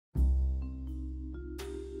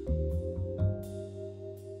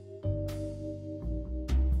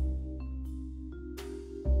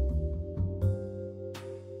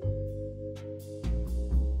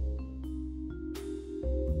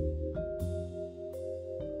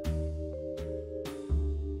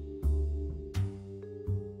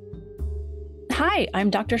Hi, I'm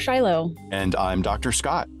Dr. Shiloh. And I'm Dr.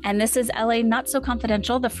 Scott. And this is LA Not So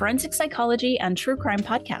Confidential, the forensic psychology and true crime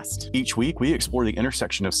podcast. Each week, we explore the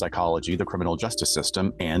intersection of psychology, the criminal justice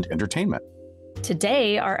system, and entertainment.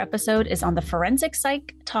 Today, our episode is on the forensic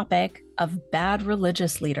psych topic of bad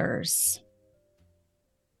religious leaders.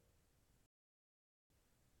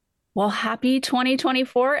 Well, happy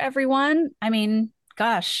 2024, everyone. I mean,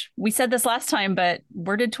 gosh, we said this last time, but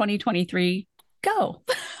where did 2023 go?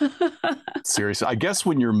 Seriously, I guess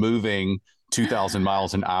when you're moving 2,000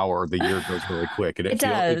 miles an hour, the year goes really quick. And it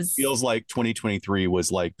feels like 2023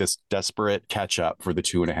 was like this desperate catch up for the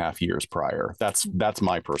 2.5 years prior. That's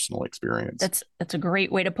my personal experience. That's a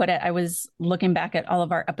great way to put it. I was looking back at all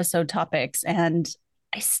of our episode topics, and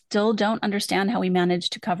I still don't understand how we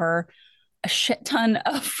managed to cover a shit ton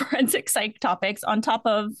of forensic psych topics on top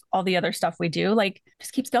of all the other stuff we do. Like,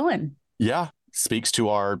 just keeps going. Yeah. Speaks to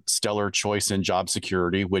our stellar choice in job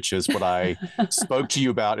security, which is what I spoke to you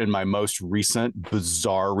about in my most recent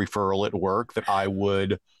bizarre referral at work that I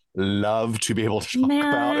would love to be able to talk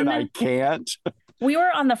about, and I can't. We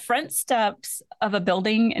were on the front steps of a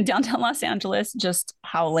building in downtown Los Angeles just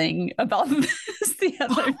howling about this the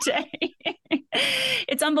other day.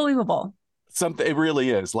 It's unbelievable. It really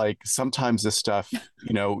is. Like, sometimes this stuff,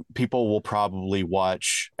 people will probably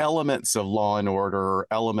watch elements of Law and Order,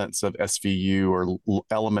 elements of SVU, or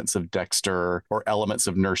elements of Dexter, or elements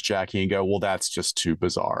of Nurse Jackie, and go, well, that's just too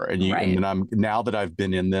bizarre. And now that I've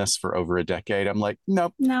been in this for over a decade, I'm like,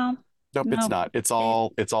 nope, it's not. It's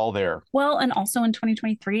all there. Well, and also in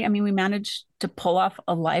 2023, I mean, we managed to pull off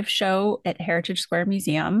a live show at Heritage Square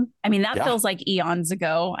Museum. I mean, that feels like eons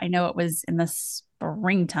ago. I know it was in the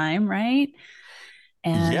springtime, right?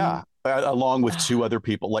 And along with two other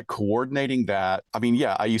people, like coordinating that. I mean,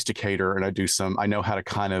 I used to cater, and I know how to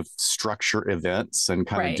kind of structure events and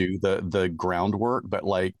kind of do the groundwork, but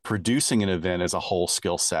like producing an event is a whole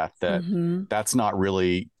skill set that's not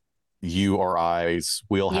really you or I's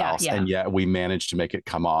wheelhouse. And yet we managed to make it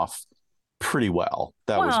come off pretty well.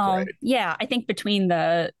 That was great. Yeah. I think between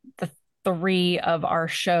the three of our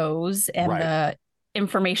shows and the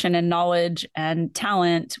information and knowledge and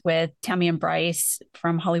talent with Tammy and Bryce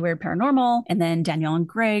from Hollywood Paranormal, and then Danielle and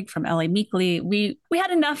Greg from LA Meekly, we had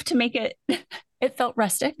enough to make it it felt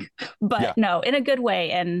rustic, but no, in a good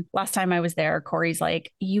way. And last time I was there, Corey's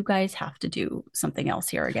like, you guys have to do something else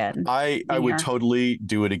here again. I would totally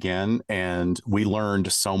do it again. And we learned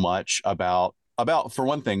so much about, for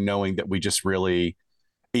one thing, knowing that we just really,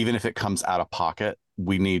 even if it comes out of pocket,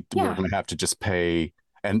 we're going to have to just pay.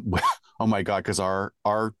 And oh my God, because our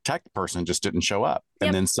tech person just didn't show up.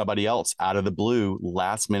 And then somebody else out of the blue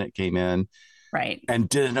last minute came in and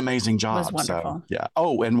did an amazing job. It was wonderful. So,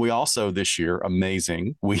 Oh, and we also this year,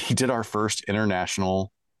 we did our first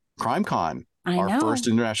international crime con. First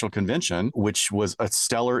international convention, which was a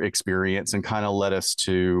stellar experience and kind of led us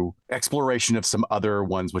to exploration of some other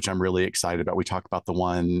ones, which I'm really excited about. We talked about the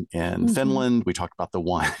one in Finland. We talked about the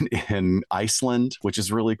one in Iceland, which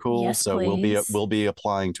is really cool. Yes, so we'll be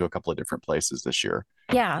applying to a couple of different places this year.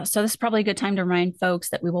 Yeah, so this is probably a good time to remind folks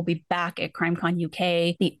that we will be back at CrimeCon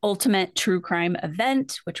UK, the ultimate true crime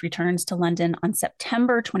event, which returns to London on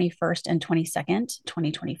September 21st and 22nd,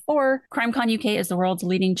 2024. CrimeCon UK is the world's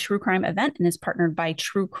leading true crime event and is partnered by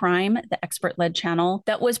True Crime, the expert-led channel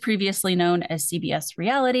that was previously known as CBS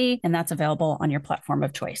Reality, and that's available on your platform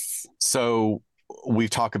of choice. So we've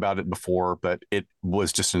talked about it before, but it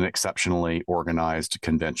was just an exceptionally organized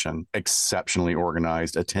convention, exceptionally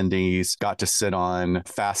organized. Attendees got to sit on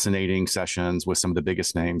fascinating sessions with some of the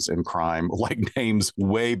biggest names in crime, like names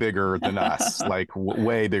way bigger than us,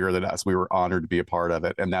 way bigger than us. We were honored to be a part of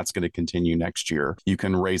it. And that's going to continue next year. You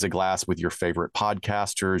can raise a glass with your favorite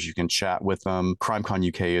podcasters. You can chat with them. CrimeCon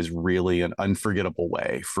UK is really an unforgettable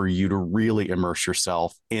way for you to really immerse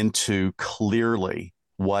yourself into clearly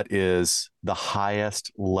what is the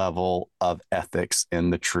highest level of ethics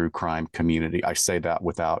in the true crime community. I say that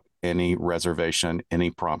without any reservation,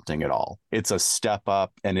 any prompting at all. It's a step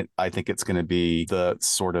up, and I think it's going to be the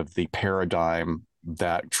sort of the paradigm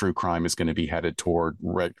that true crime is going to be headed toward,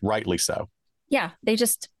 rightly so. Yeah, they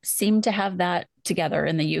just seem to have that together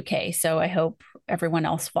in the UK. So I hope everyone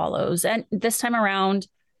else follows. And this time around,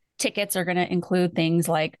 tickets are going to include things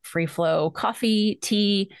like free flow coffee,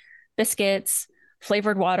 tea, biscuits,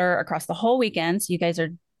 flavored water across the whole weekend. So you guys are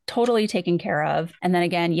totally taken care of. And then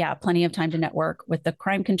again, yeah, plenty of time to network with the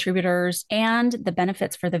crime contributors, and the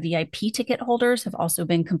benefits for the VIP ticket holders have also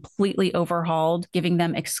been completely overhauled, giving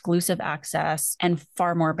them exclusive access and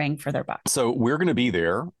far more bang for their buck. So we're going to be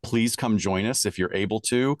there. Please come join us if you're able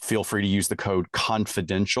to. Feel free to use the code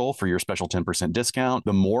CONFIDENTIAL for your special 10% discount.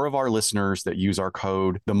 The more of our listeners that use our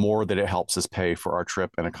code, the more that it helps us pay for our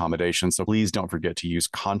trip and accommodation. So please don't forget to use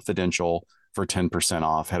CONFIDENTIAL for 10%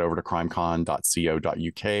 off. Head over to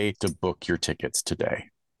crimecon.co.uk to book your tickets today.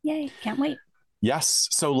 Yay, can't wait. Yes.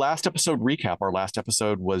 So last episode recap. Our last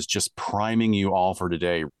episode was just priming you all for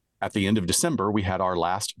today. At the end of December, we had our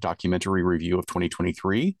last documentary review of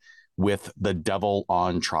 2023 with The Devil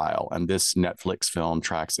on Trial. And this Netflix film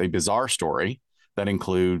tracks a bizarre story that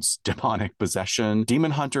includes demonic possession,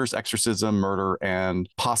 demon hunters, exorcism, murder, and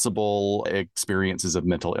possible experiences of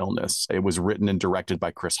mental illness. It was written and directed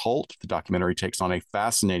by Chris Holt. The documentary takes on a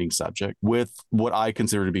fascinating subject with what I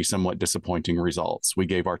consider to be somewhat disappointing results. We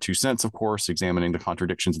gave our 2 cents, of course, examining the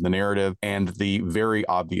contradictions in the narrative and the very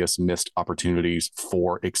obvious missed opportunities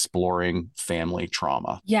for exploring family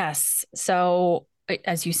trauma. Yes. So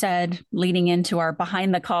as you said, leading into our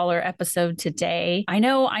Behind the Collar episode today, I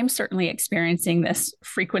know I'm certainly experiencing this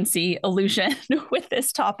frequency illusion with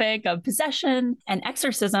this topic of possession and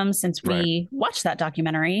exorcism since we watched that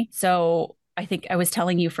documentary. So I think I was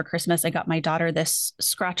telling you for Christmas, I got my daughter this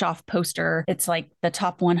scratch off poster. It's like the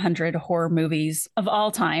top 100 horror movies of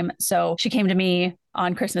all time. So she came to me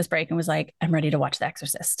on Christmas break and was like, I'm ready to watch The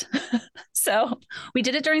Exorcist. So we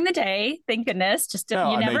did it during the day. Thank goodness. Just you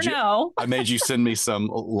never know. I made you send me some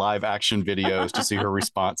live action videos to see her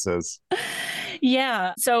responses.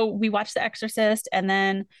 Yeah. So we watched The Exorcist. And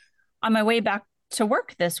then on my way back to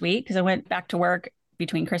work this week, because I went back to work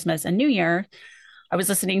between Christmas and New Year, I was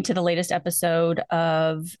listening to the latest episode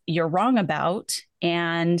of You're Wrong About,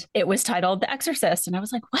 and it was titled The Exorcist. And I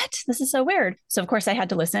was like, what? This is so weird. So, of course, I had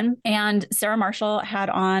to listen. And Sarah Marshall had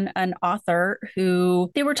on an author who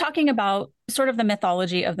they were talking about sort of the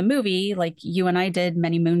mythology of the movie, like you and I did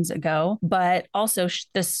many moons ago. But also,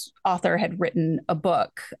 this author had written a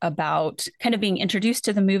book about kind of being introduced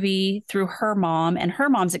to the movie through her mom and her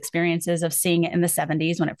mom's experiences of seeing it in the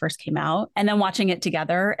 70s when it first came out, and then watching it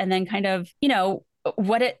together, and then kind of,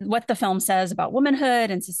 what the film says about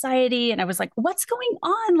womanhood and society. And I was like, what's going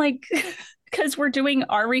on? Like, because we're doing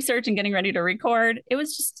our research and getting ready to record. It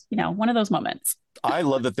was just, one of those moments. I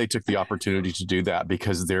love that they took the opportunity to do that,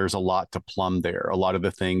 because there's a lot to plumb there. A lot of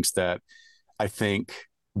the things that I think,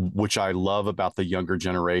 which I love about the younger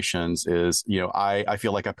generations is, I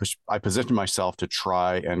feel like I position myself to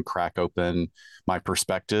try and crack open my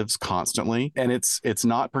perspectives constantly. And it's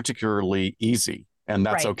not particularly easy. And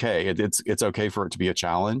that's okay. It's okay for it to be a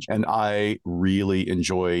challenge. And I really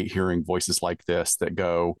enjoy hearing voices like this that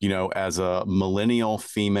go, as a millennial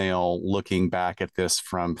female looking back at this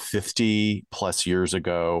from 50 plus years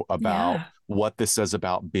ago about what this says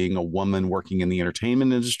about being a woman working in the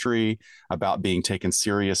entertainment industry, about being taken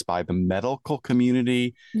serious by the medical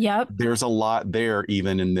community. Yep. There's a lot there,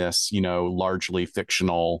 even in this, largely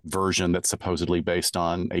fictional version that's supposedly based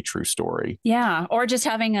on a true story. Yeah. Or just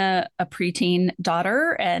having a preteen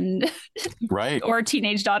daughter and or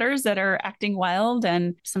teenage daughters that are acting wild.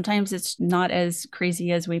 And sometimes it's not as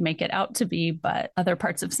crazy as we make it out to be, but other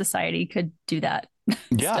parts of society could do that.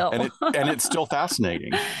 Yeah. and it's still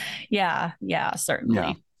fascinating. Yeah, certainly.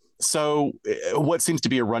 Yeah. So what seems to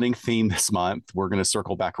be a running theme this month, we're going to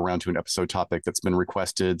circle back around to an episode topic that's been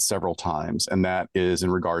requested several times, and that is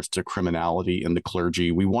in regards to criminality in the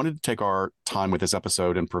clergy. We wanted to take our time with this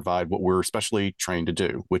episode and provide what we're especially trained to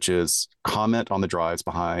do, which is comment on the drives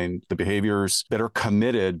behind the behaviors that are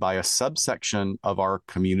committed by a subsection of our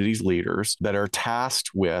community's leaders that are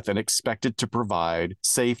tasked with and expected to provide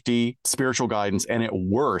safety, spiritual guidance, and at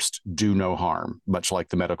worst, do no harm, much like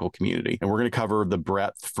the medical community. And we're going to cover the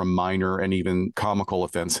breadth from minor and even comical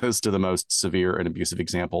offenses to the most severe and abusive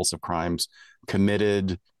examples of crimes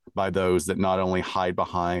committed by those that not only hide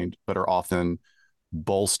behind, but are often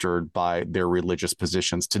bolstered by their religious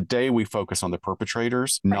positions. Today, we focus on the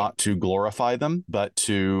perpetrators, not to glorify them, but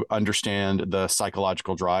to understand the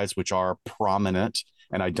psychological drives, which are prominent.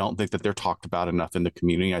 And I don't think that they're talked about enough in the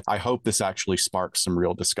community. I hope this actually sparks some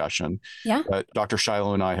real discussion. Yeah. But Dr.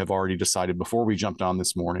 Shiloh and I have already decided before we jumped on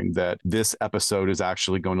this morning that this episode is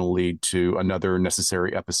actually going to lead to another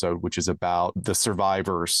necessary episode, which is about the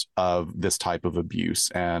survivors of this type of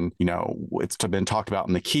abuse. And, it's been talked about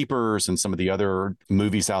in The Keepers and some of the other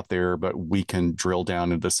movies out there, but we can drill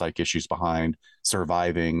down into the psych issues behind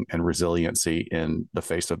surviving and resiliency in the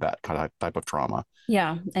face of that kind of type of trauma.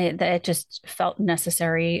 Yeah, it just felt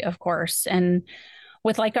necessary, of course. And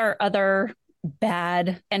with like our other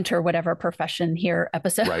bad enter whatever profession here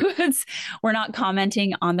episodes. Right. We're not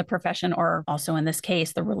commenting on the profession or also in this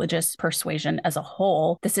case, the religious persuasion as a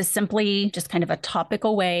whole. This is simply just kind of a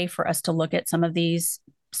topical way for us to look at some of these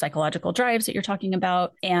psychological drives that you're talking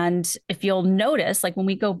about. And if you'll notice, like when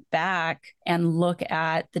we go back and look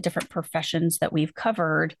at the different professions that we've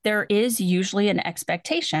covered, there is usually an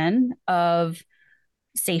expectation of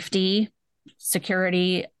safety,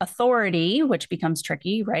 security, authority, which becomes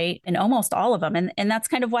tricky, right? In almost all of them. And that's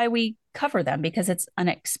kind of why we cover them, because it's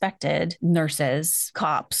unexpected. Nurses,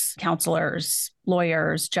 cops, counselors,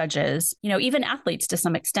 lawyers, judges, even athletes to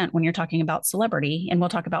some extent when you're talking about celebrity. And we'll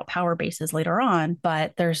talk about power bases later on,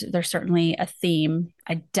 but there's certainly a theme.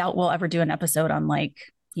 I doubt we'll ever do an episode on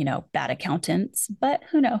bad accountants, but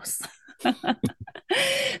who knows?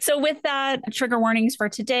 So with that, trigger warnings for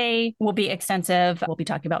today will be extensive. We'll be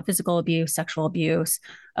talking about physical abuse, sexual abuse,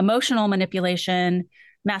 emotional manipulation,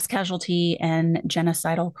 mass casualty, and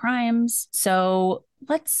genocidal crimes. So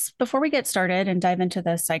before we get started and dive into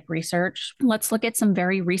the psych research, let's look at some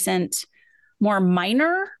very recent, more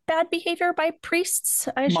minor bad behavior by priests,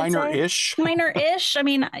 I should say. Minor-ish. Minor-ish. I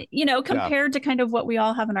mean, compared to kind of what we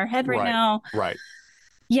all have in our head right now. Right.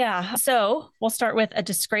 Yeah. So we'll start with a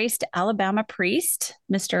disgraced Alabama priest,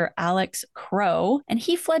 Mr. Alex Crowe. And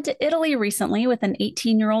he fled to Italy recently with an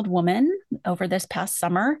 18-year-old woman over this past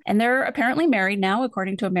summer. And they're apparently married now,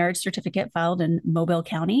 according to a marriage certificate filed in Mobile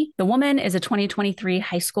County. The woman is a 2023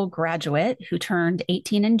 high school graduate who turned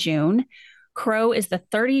 18 in June. Crowe is the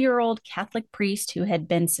 30-year-old Catholic priest who had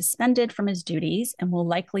been suspended from his duties and will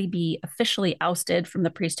likely be officially ousted from the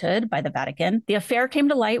priesthood by the Vatican. The affair came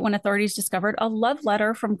to light when authorities discovered a love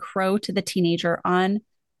letter from Crowe to the teenager on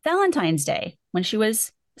Valentine's Day when she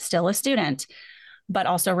was still a student. But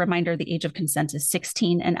also a reminder, the age of consent is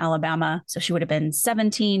 16 in Alabama. So she would have been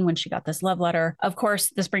 17 when she got this love letter. Of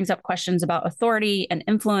course, this brings up questions about authority and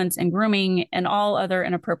influence and grooming and all other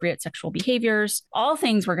inappropriate sexual behaviors. All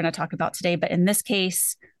things we're going to talk about today. But in this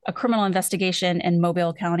case, a criminal investigation in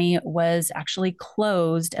Mobile County was actually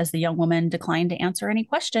closed as the young woman declined to answer any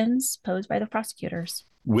questions posed by the prosecutors.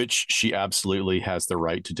 Which she absolutely has the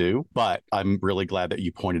right to do. But I'm really glad that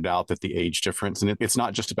you pointed out that the age difference, and it's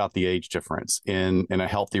not just about the age difference. In a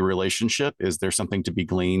healthy relationship, is there something to be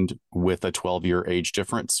gleaned with a 12-year age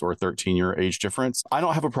difference or a 13-year age difference? I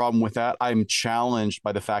don't have a problem with that. I'm challenged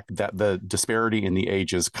by the fact that the disparity in the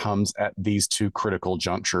ages comes at these two critical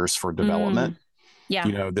junctures for development.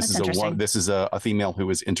 Yeah, this is a female who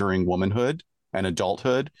is entering womanhood and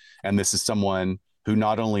adulthood, and this is someone who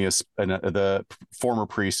not only is the former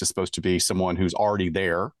priest is supposed to be someone who's already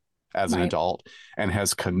there as an adult and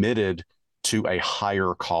has committed to a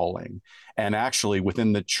higher calling. And actually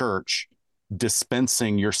within the church,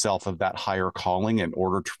 dispensing yourself of that higher calling in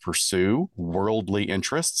order to pursue worldly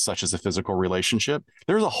interests, such as a physical relationship,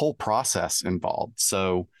 there's a whole process involved.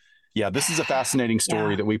 So yeah, this is a fascinating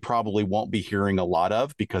story that we probably won't be hearing a lot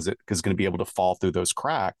of because it is going to be able to fall through those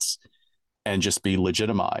cracks and just be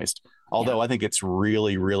legitimized. Although I think it's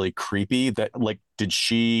really, really creepy that, did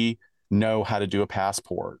she know how to do a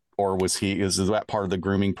passport? Or is that part of the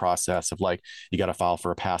grooming process of you got to file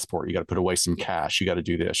for a passport, you got to put away some cash, you got to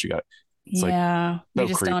do this, we just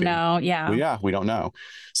creepy. Don't know. We don't know.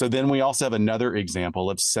 So then we also have another example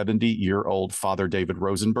of 70-year-old Father David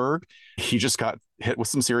Rosenberg. He just got hit with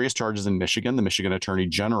some serious charges in Michigan. The Michigan Attorney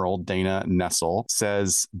General, Dana Nessel,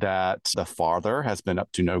 says that the father has been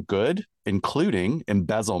up to no good, including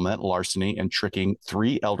embezzlement, larceny, and tricking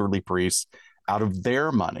 3 elderly priests out of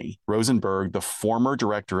their money. Rosenberg, the former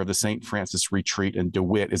director of the St. Francis Retreat in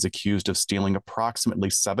DeWitt, is accused of stealing approximately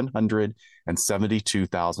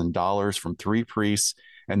 $772,000 from 3 priests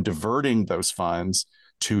and diverting those funds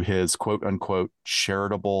to his quote unquote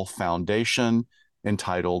charitable foundation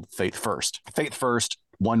entitled Faith First. Faith First,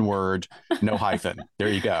 one word, no hyphen. There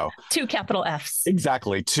you go. 2 capital Fs.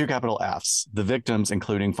 Exactly. 2 capital Fs. The victims,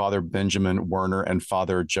 including Father Benjamin Werner and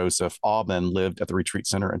Father Joseph Aubin, lived at the retreat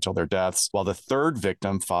center until their deaths, while the third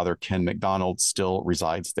victim, Father Ken McDonald, still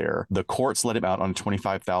resides there. The courts let him out on a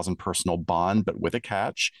 $25,000 personal bond, but with a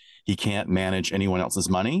catch. He can't manage anyone else's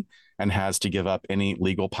money and has to give up any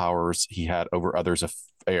legal powers he had over others'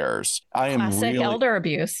 affairs. Classic elder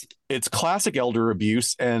abuse. It's classic elder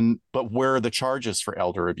abuse, but where are the charges for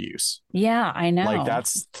elder abuse? Yeah, I know.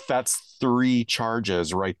 That's 3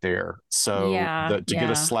 charges right there. So to get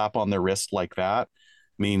a slap on the wrist like that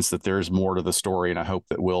means that there's more to the story, and I hope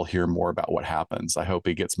that we'll hear more about what happens. I hope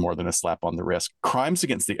he gets more than a slap on the wrist. Crimes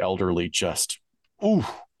against the elderly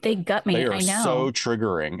they gut me. They are I know. so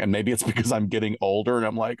triggering. And maybe it's because I'm getting older and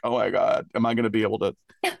I'm like, oh my God, am I going to be able to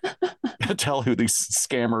tell who these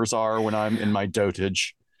scammers are when I'm in my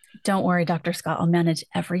dotage? Don't worry, Dr. Scott. I'll manage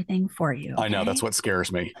everything for you. Okay? I know. That's what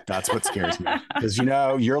scares me. That's what scares me. Because,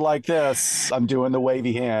 you're like this. I'm doing the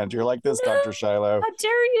wavy hand. You're like this, Dr. Shiloh. How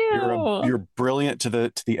dare you? You're brilliant to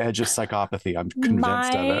the edge of psychopathy. I'm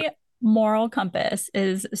convinced of it. Moral compass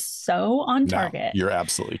is so on target. No, you're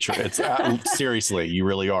absolutely true. It's seriously, you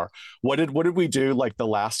really are. What did we do? Like the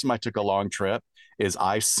last time I took a long trip is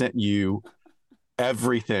I sent you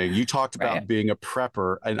everything. You talked about being a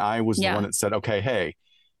prepper, and I was the one that said, okay, hey,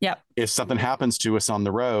 if something happens to us on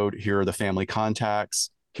the road, here are the family contacts.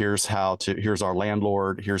 Here's our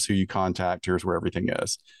landlord. Here's who you contact. Here's where everything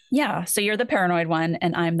is. Yeah. So you're the paranoid one,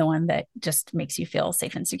 and I'm the one that just makes you feel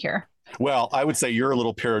safe and secure. Well, I would say you're a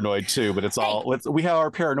little paranoid too, but we have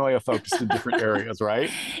our paranoia focused in different areas, right?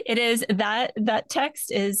 It is that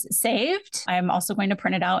text is saved. I'm also going to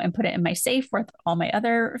print it out and put it in my safe with all my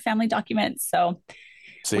other family documents. So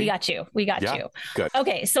we got you. We got you. Good.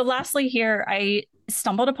 Okay. So lastly here, I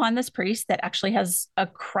stumbled upon this priest that actually has a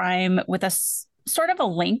crime with a sort of a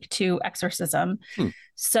link to exorcism.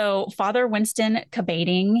 So Father Winston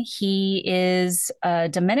Cabating, he is a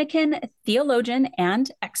Dominican theologian and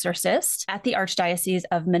exorcist at the Archdiocese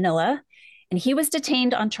of Manila. And he was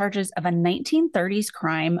detained on charges of a 1930s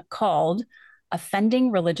crime called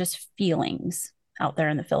offending religious feelings out there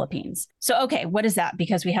in the Philippines. So, okay, what is that?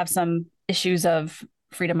 Because we have some issues of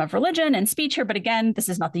freedom of religion and speech here. But again, this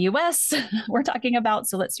is not the US we're talking about.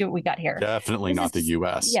 So let's see what we got here. Definitely not the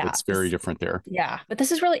US. Yeah, it's very different there. Yeah. But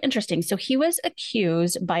this is really interesting. So he was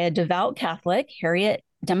accused by a devout Catholic, Harriet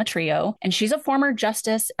Demetrio, and she's a former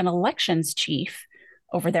justice and elections chief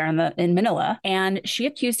over there in Manila. And she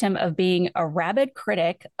accused him of being a rabid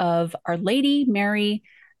critic of Our Lady Mary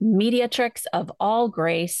Mediatrix of All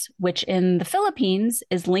Grace, which in the Philippines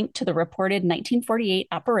is linked to the reported 1948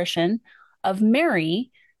 apparition of Mary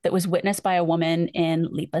that was witnessed by a woman in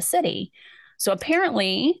Lipa City. So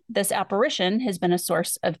apparently this apparition has been a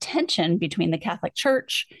source of tension between the Catholic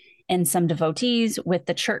Church and some devotees, with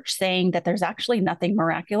the church saying that there's actually nothing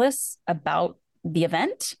miraculous about the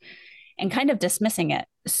event and kind of dismissing it.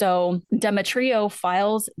 So Demetrio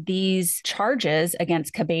files these charges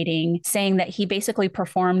against Cabating, saying that he basically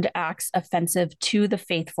performed acts offensive to the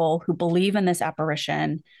faithful who believe in this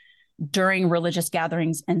apparition during religious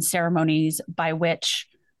gatherings and ceremonies, by which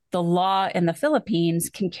the law in the Philippines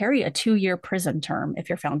can carry a 2-year prison term if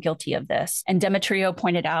you're found guilty of this. And Demetrio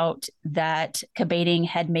pointed out that Cabating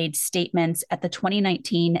had made statements at the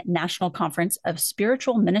 2019 National Conference of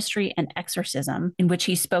Spiritual Ministry and Exorcism, in which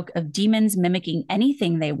he spoke of demons mimicking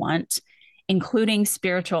anything they want, including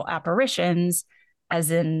spiritual apparitions, as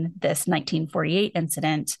in this 1948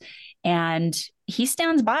 incident. And he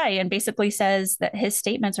stands by and basically says that his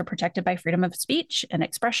statements are protected by freedom of speech and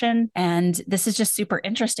expression. And this is just super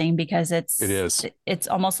interesting because it's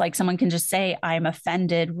almost like someone can just say, I'm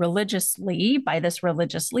offended religiously by this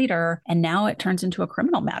religious leader. And now it turns into a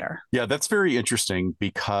criminal matter. Yeah, that's very interesting,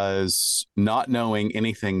 because not knowing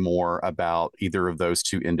anything more about either of those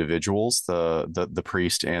two individuals, the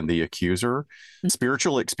priest and the accuser,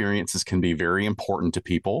 spiritual experiences can be very important to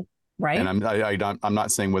people. Right. And I'm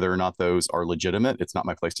not saying whether or not those are legitimate. It's not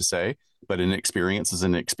my place to say, but an experience is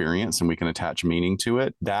an experience and we can attach meaning to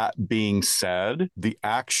it. That being said, the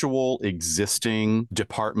actual existing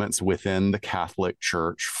departments within the Catholic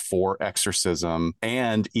Church for exorcism,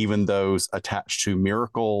 and even those attached to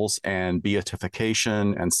miracles and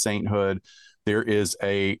beatification and sainthood, there is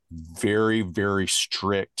a very, very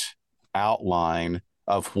strict outline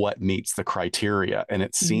of what meets the criteria. And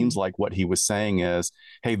it seems like what he was saying is,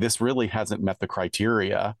 hey, this really hasn't met the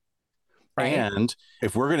criteria. Right. And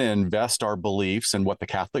if we're going to invest our beliefs in what the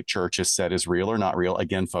Catholic Church has said is real or not real,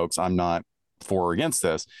 again, folks, I'm not for or against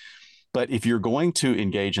this, but if you're going to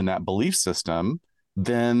engage in that belief system,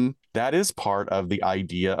 then that is part of the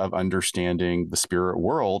idea of understanding the spirit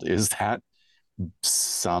world, is that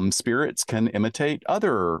some spirits can imitate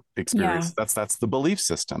other experiences. Yeah. That's the belief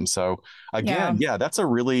system. So again, that's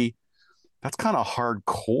kind of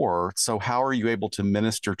hardcore. So how are you able to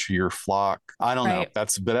minister to your flock? I don't know.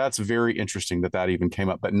 That's very interesting that even came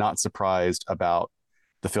up, but not surprised about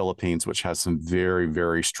the Philippines, which has some very,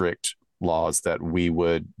 very strict laws that we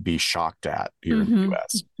would be shocked at here in the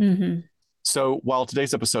US. So while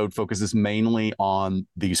today's episode focuses mainly on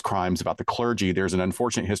these crimes about the clergy, there's an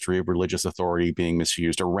unfortunate history of religious authority being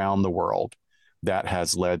misused around the world that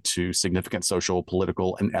has led to significant social,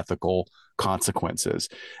 political, and ethical consequences.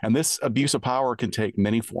 And this abuse of power can take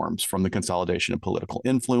many forms, from the consolidation of political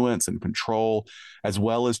influence and control, as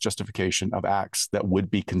well as justification of acts that would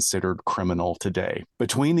be considered criminal today.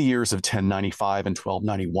 Between the years of 1095 and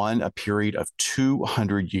 1291, a period of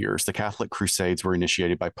 200 years, the Catholic Crusades were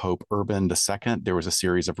initiated by Pope Urban II. There was a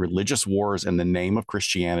series of religious wars in the name of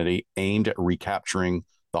Christianity aimed at recapturing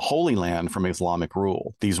the Holy Land from Islamic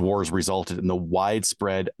rule. These wars resulted in the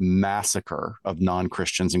widespread massacre of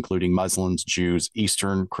non-Christians, including Muslims, Jews,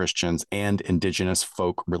 Eastern Christians, and indigenous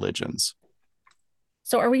folk religions.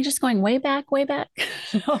 So are we just going way back, way back?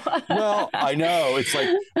 Well, I know it's like,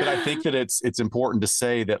 but I think that it's important to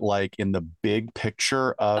say that, like, in the big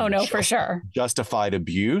picture of for sure. justified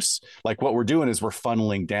abuse, like what we're doing is we're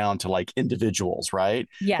funneling down to like individuals, right?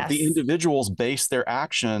 Yes. But the individuals base their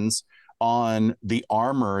actions on the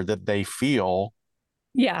armor that they feel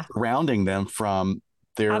surrounding them from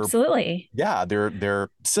their absolutely their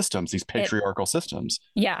systems, these patriarchal systems.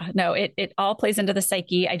 It all plays into the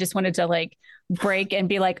psyche. I just wanted to like break and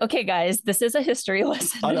be like, okay guys, this is a history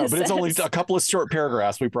lesson. I know, but it's only a couple of short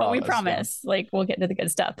paragraphs, we promise. Like, we'll get into the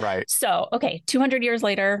good stuff, right? So 200 years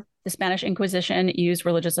later, the Spanish Inquisition used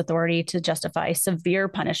religious authority to justify severe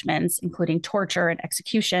punishments, including torture and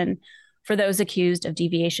execution, for those accused of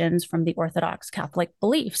deviations from the Orthodox Catholic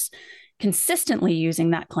beliefs, consistently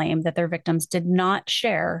using that claim that their victims did not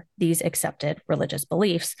share these accepted religious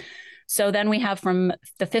beliefs. So then we have, from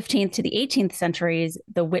the 15th to the 18th centuries,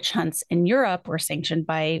 the witch hunts in Europe were sanctioned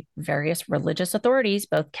by various religious authorities,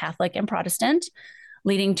 both Catholic and Protestant,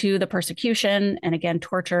 leading to the persecution and, again,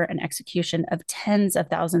 torture and execution of tens of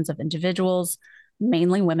thousands of individuals,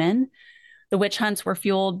 mainly women. The witch hunts were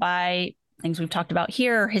fueled by things we've talked about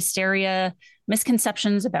here: hysteria,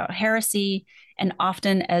 misconceptions about heresy, and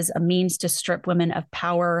often as a means to strip women of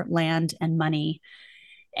power, land, and money.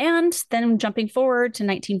 And then jumping forward to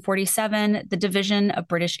 1947, the division of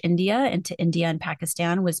British India into India and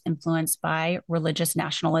Pakistan was influenced by religious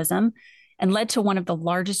nationalism and led to one of the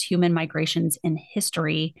largest human migrations in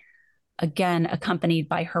history, again, accompanied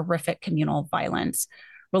by horrific communal violence.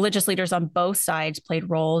 Religious leaders on both sides played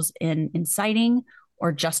roles in inciting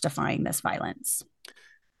or justifying this violence.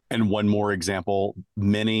 And one more example,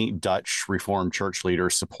 many Dutch Reformed church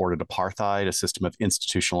leaders supported apartheid, a system of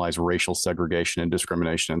institutionalized racial segregation and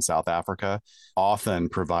discrimination in South Africa, often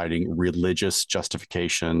providing religious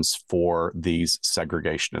justifications for these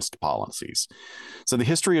segregationist policies. So the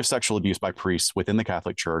history of sexual abuse by priests within the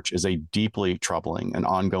Catholic Church is a deeply troubling and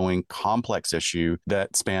ongoing complex issue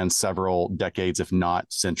that spans several decades, if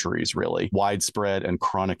not centuries, really. Widespread and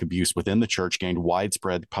chronic abuse within the church gained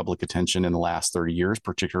widespread public attention in the last 30 years,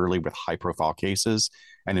 particularly with high-profile cases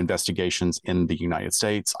and investigations in the United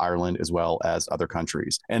States, Ireland, as well as other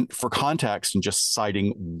countries. And for context, and just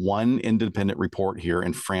citing one independent report here,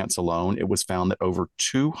 in France alone, it was found that over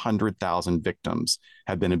 200,000 victims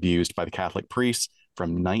had been abused by the Catholic priests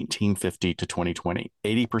from 1950 to 2020,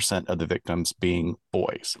 80% of the victims being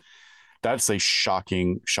boys. That's a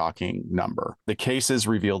shocking, shocking number. The cases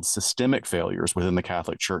revealed systemic failures within the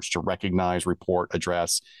Catholic Church to recognize, report,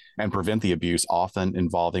 address, and prevent the abuse, often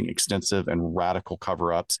involving extensive and radical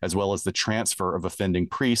cover-ups, as well as the transfer of offending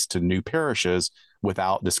priests to new parishes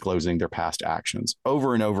without disclosing their past actions.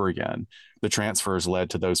 Over and over again, the transfers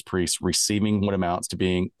led to those priests receiving what amounts to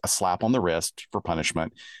being a slap on the wrist for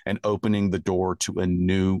punishment and opening the door to a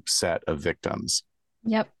new set of victims.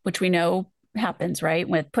 Yep, which we know happens, right?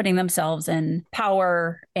 With putting themselves in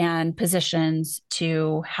power and positions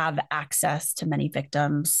to have access to many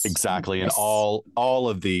victims. Exactly. And all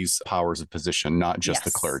of these powers of position, not just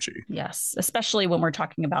the clergy. Yes. Especially when we're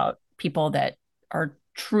talking about people that are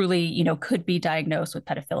truly, could be diagnosed with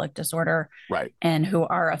pedophilic disorder. Right. And who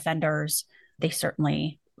are offenders. They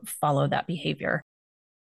certainly follow that behavior.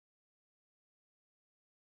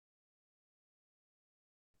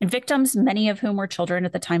 And victims, many of whom were children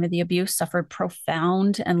at the time of the abuse, suffered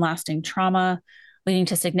profound and lasting trauma, leading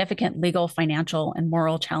to significant legal, financial, and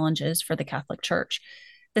moral challenges for the Catholic Church.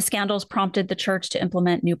 The scandals prompted the Church to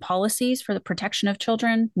implement new policies for the protection of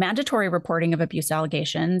children, mandatory reporting of abuse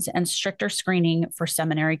allegations, and stricter screening for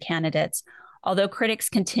seminary candidates, although critics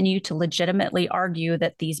continue to legitimately argue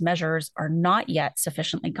that these measures are not yet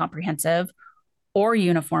sufficiently comprehensive or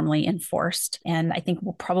uniformly enforced. And I think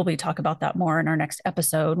we'll probably talk about that more in our next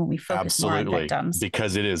episode when we focus more on victims.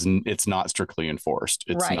 Because it's not strictly enforced.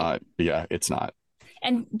 It's right. not. Yeah, it's not.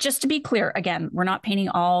 And just to be clear, again, we're not painting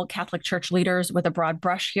all Catholic Church leaders with a broad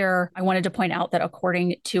brush here. I wanted to point out that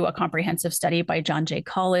according to a comprehensive study by John Jay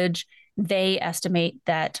College, they estimate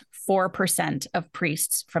that 4% of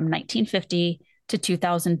priests from 1950 to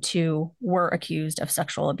 2002 were accused of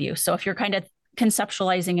sexual abuse. So if you're kind of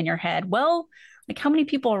conceptualizing in your head, well, like how many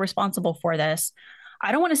people are responsible for this?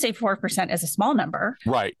 I don't want to say 4% is a small number.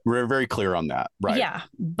 Right. We're very clear on that. Right. Yeah.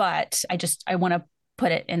 But I want to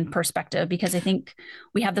put it in perspective because I think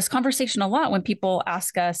we have this conversation a lot when people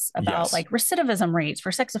ask us about like recidivism rates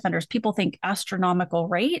for sex offenders. People think astronomical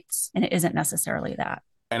rates, and it isn't necessarily that.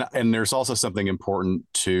 And there's also something important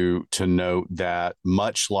to note that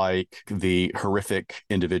much like the horrific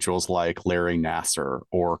individuals like Larry Nassar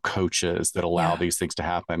or coaches that allow these things to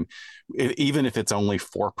happen, even if it's only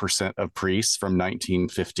 4% of priests from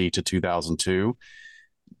 1950 to 2002,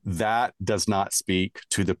 that does not speak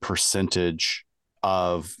to the percentage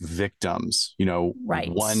of victims.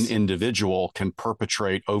 One individual can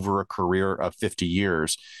perpetrate over a career of 50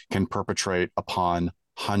 years, can perpetrate upon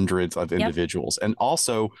hundreds of individuals. And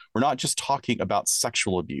also, we're not just talking about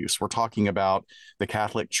sexual abuse. We're talking about the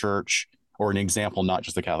Catholic Church, or an example, not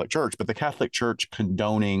just the Catholic Church, but the Catholic Church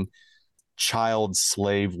condoning child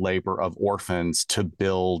slave labor of orphans to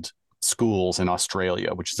build schools in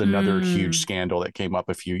Australia, which is another huge scandal that came up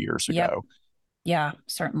a few years ago. Yeah,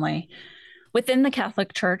 certainly. Within the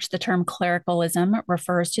Catholic Church, the term clericalism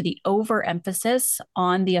refers to the overemphasis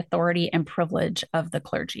on the authority and privilege of the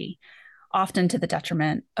clergy, often to the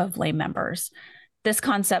detriment of lay members. This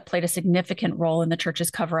concept played a significant role in the church's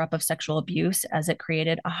cover-up of sexual abuse, as it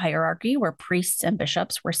created a hierarchy where priests and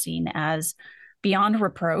bishops were seen as beyond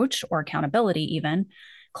reproach or accountability even.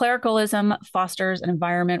 Clericalism fosters an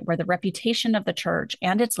environment where the reputation of the church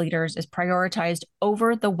and its leaders is prioritized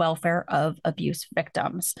over the welfare of abuse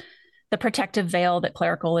victims. The protective veil that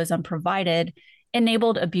clericalism provided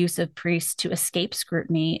enabled abusive priests to escape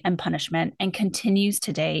scrutiny and punishment, and continues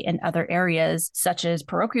today in other areas, such as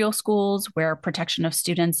parochial schools, where protection of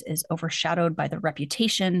students is overshadowed by the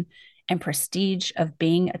reputation and prestige of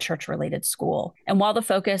being a church-related school. And while the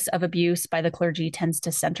focus of abuse by the clergy tends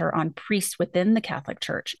to center on priests within the Catholic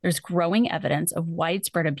Church, there's growing evidence of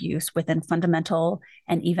widespread abuse within fundamental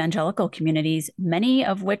and evangelical communities, many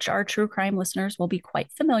of which our true crime listeners will be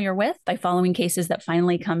quite familiar with by following cases that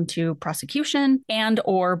finally come to prosecution and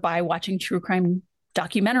or by watching true crime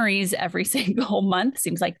documentaries every single month.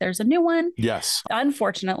 Seems like there's a new one. Yes.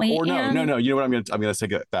 Unfortunately. Or no. You know what? I'm gonna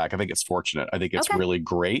take it back. I think it's fortunate. I think it's really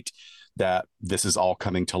great that this is all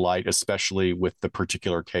coming to light, especially with the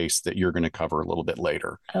particular case that you're going to cover a little bit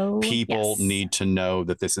later. People need to know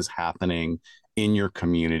that this is happening in your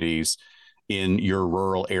communities, in your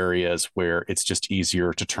rural areas where it's just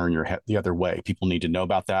easier to turn your head the other way. People need to know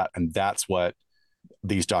about that. And that's what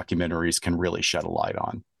these documentaries can really shed a light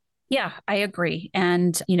on. Yeah, I agree.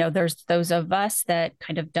 And, there's those of us that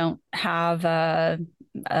kind of don't have a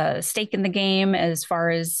stake in the game as far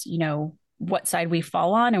as, what side we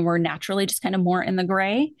fall on. And we're naturally just kind of more in the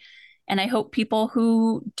gray. And I hope people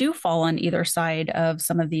who do fall on either side of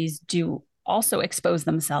some of these do also expose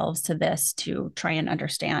themselves to this to try and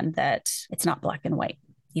understand that it's not black and white,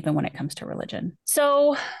 even when it comes to religion.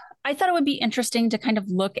 So I thought it would be interesting to kind of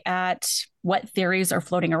look at what theories are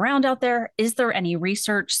floating around out there. Is there any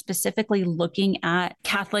research specifically looking at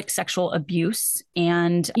Catholic sexual abuse?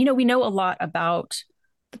 And, we know a lot about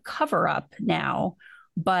the cover up now,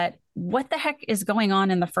 but what the heck is going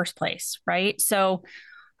on in the first place, right? So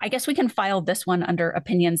I guess we can file this one under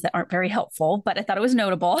opinions that aren't very helpful, but I thought it was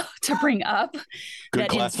notable to bring up. Good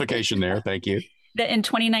classification there. Thank you. That in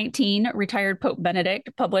 2019, retired Pope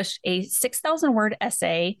Benedict published a 6,000-word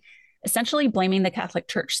essay essentially blaming the Catholic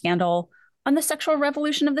Church scandal on the sexual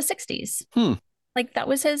revolution of the 60s. Like that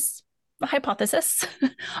was his hypothesis.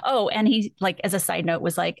 And he, like, as a side note,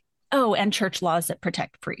 was like, and church laws that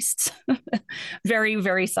protect priests. Very,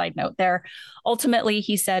 very side note there. Ultimately,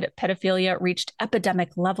 he said pedophilia reached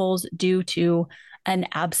epidemic levels due to an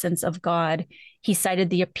absence of God. He cited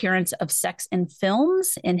the appearance of sex in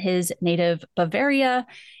films in his native Bavaria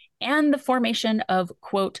and the formation of,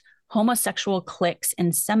 quote, homosexual cliques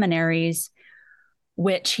in seminaries,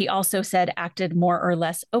 which he also said acted more or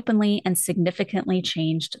less openly and significantly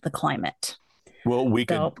changed the climate. Well, we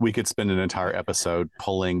could spend an entire episode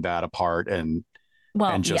pulling that apart and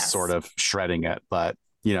just sort of shredding it. But,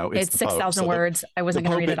 it's 6,000 words. I wasn't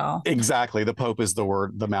going to read it all. Exactly. The Pope is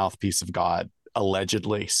the mouthpiece of God,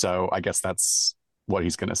 allegedly. So I guess that's what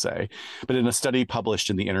he's going to say. But in a study published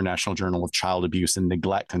in the International Journal of Child Abuse and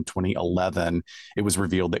Neglect in 2011, it was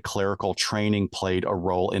revealed that clerical training played a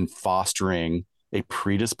role in fostering a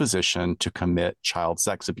predisposition to commit child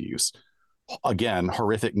sex abuse. Again,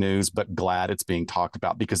 horrific news, but glad it's being talked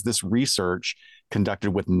about, because this research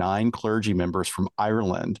conducted with 9 clergy members from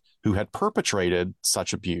Ireland who had perpetrated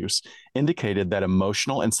such abuse indicated that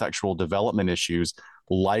emotional and sexual development issues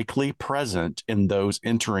likely present in those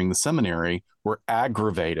entering the seminary were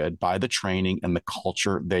aggravated by the training and the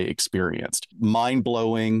culture they experienced.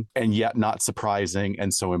 Mind-blowing and yet not surprising,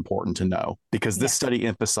 and so important to know, because this study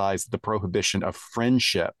emphasized the prohibition of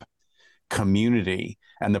friendship, community,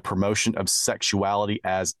 and the promotion of sexuality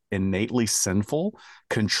as innately sinful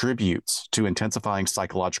contributes to intensifying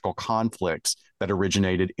psychological conflicts that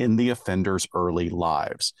originated in the offender's early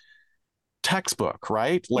lives. Textbook,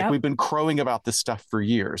 right? Like we've been crowing about this stuff for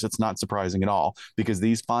years. It's not surprising at all, because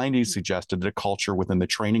these findings suggested that a culture within the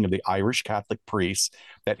training of the Irish Catholic priests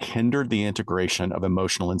that hindered the integration of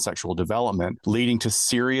emotional and sexual development, leading to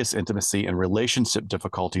serious intimacy and relationship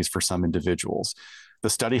difficulties for some individuals. The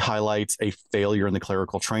study highlights a failure in the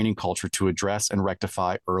clerical training culture to address and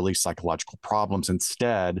rectify early psychological problems,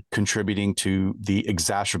 instead contributing to the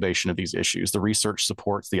exacerbation of these issues. The research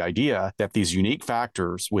supports the idea that these unique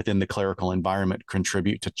factors within the clerical environment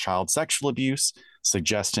contribute to child sexual abuse,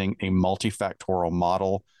 suggesting a multifactorial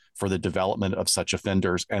model for the development of such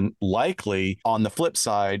offenders, and likely on the flip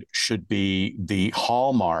side should be the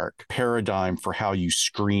hallmark paradigm for how you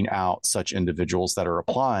screen out such individuals that are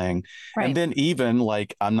applying. Right. And then even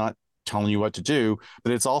like, I'm not telling you what to do,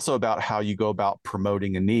 but it's also about how you go about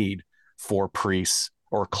promoting a need for priests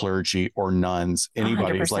or clergy or nuns,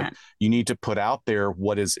 anybody. 100%. It's like, you need to put out there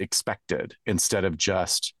what is expected instead of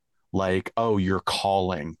just like, oh, you're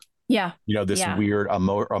calling. Yeah. This weird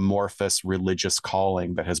amorphous religious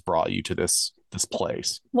calling that has brought you to this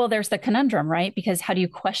place. Well, there's the conundrum, right? Because how do you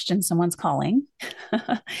question someone's calling?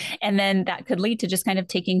 And then that could lead to just kind of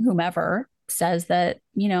taking whomever says that,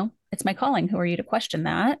 it's my calling. Who are you to question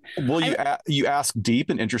that? Well, you ask deep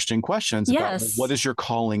and interesting questions about what does your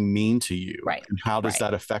calling mean to you? Right. And how does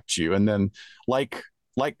that affect you? And then like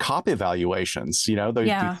cop evaluations,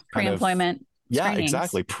 pre-employment. Yeah,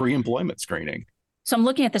 exactly. Pre-employment screening. So I'm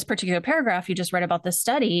looking at this particular paragraph you just read about this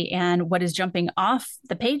study, and what is jumping off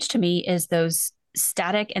the page to me is those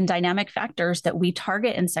static and dynamic factors that we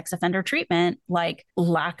target in sex offender treatment, like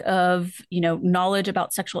lack of, knowledge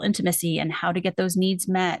about sexual intimacy and how to get those needs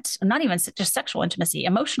met. Not even just sexual intimacy,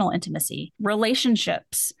 emotional intimacy,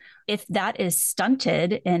 relationships. If that is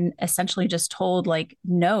stunted and essentially just told like,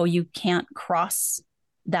 no, you can't cross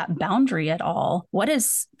that boundary at all.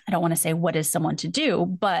 I don't want to say what is someone to do,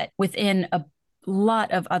 but within a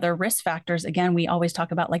lot of other risk factors. Again, we always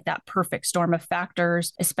talk about like that perfect storm of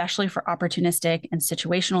factors, especially for opportunistic and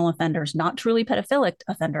situational offenders, not truly pedophilic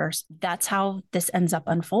offenders. That's how this ends up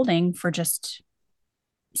unfolding for just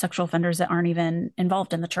sexual offenders that aren't even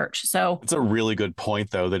involved in the church. So it's a really good point,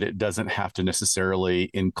 though, that it doesn't have to necessarily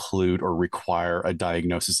include or require a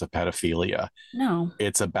diagnosis of pedophilia. No,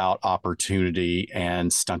 it's about opportunity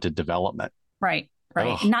and stunted development. Right.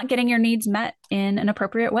 Not getting your needs met in an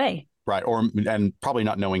appropriate way. Right. And probably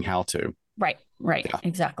not knowing how to. Right. Yeah.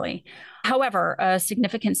 Exactly. However, a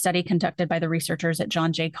significant study conducted by the researchers at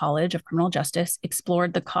John Jay College of Criminal Justice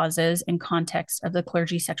explored the causes and context of the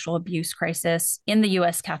clergy sexual abuse crisis in the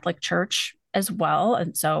U.S. Catholic Church as well.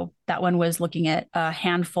 And so that one was looking at a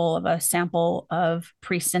sample of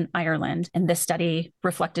priests in Ireland. And this study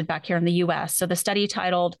reflected back here in the US. So the study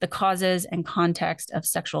titled The Causes and Context of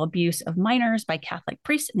Sexual Abuse of Minors by Catholic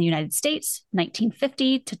Priests in the United States,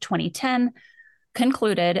 1950 to 2010,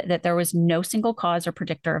 concluded that there was no single cause or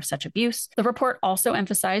predictor of such abuse. The report also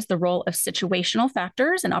emphasized the role of situational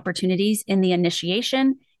factors and opportunities in the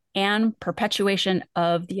initiation and perpetuation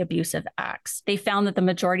of the abusive acts. They found that the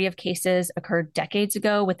majority of cases occurred decades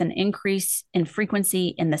ago, with an increase in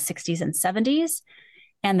frequency in the 60s and 70s.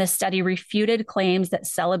 And the study refuted claims that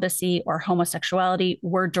celibacy or homosexuality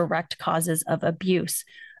were direct causes of abuse,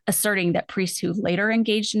 asserting that priests who later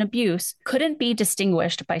engaged in abuse couldn't be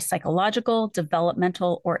distinguished by psychological,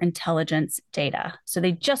 developmental, or intelligence data. So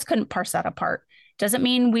they just couldn't parse that apart. Doesn't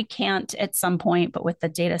mean we can't at some point, but with the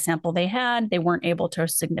data sample they had, they weren't able to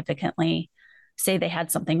significantly say they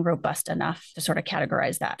had something robust enough to sort of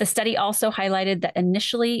categorize that. The study also highlighted that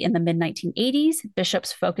initially in the mid-1980s,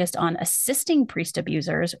 bishops focused on assisting priest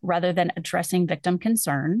abusers rather than addressing victim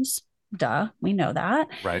concerns. Duh, we know that.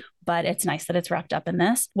 Right. But it's nice that it's wrapped up in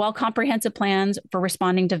this. While comprehensive plans for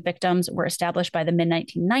responding to victims were established by the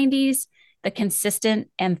mid-1990s, the consistent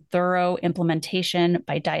and thorough implementation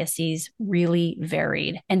by dioceses really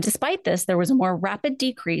varied. And despite this, there was a more rapid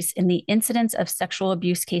decrease in the incidence of sexual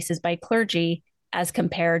abuse cases by clergy as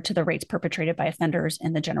compared to the rates perpetrated by offenders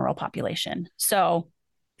in the general population. So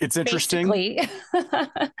it's interesting.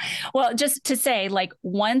 Well, just to say, like,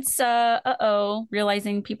 once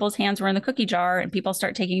realizing people's hands were in the cookie jar and people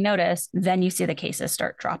start taking notice, then you see the cases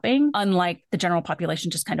start dropping, unlike the general population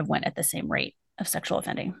just kind of went at the same rate of sexual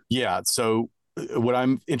offending. Yeah. So what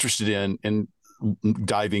I'm interested in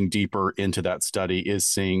diving deeper into that study is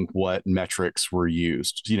seeing what metrics were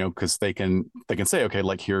used, because they can say, okay,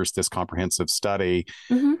 like here's this comprehensive study,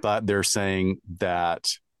 Mm-hmm. but they're saying that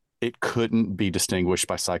it couldn't be distinguished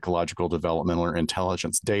by psychological, developmental, or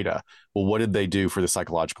intelligence data. Well, what did they do for the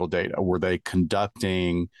psychological data? Were they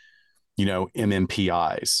conducting,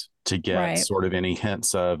 MMPIs to get Right. sort of any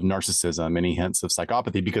hints of narcissism, any hints of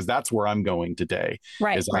psychopathy? Because that's where I'm going today.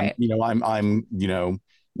 Right. Is Right.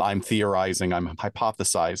 I'm theorizing, I'm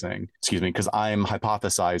hypothesizing, because I'm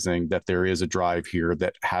hypothesizing that there is a drive here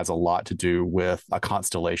that has a lot to do with a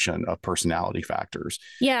constellation of personality factors.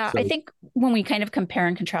 Yeah, I So, think when we kind of compare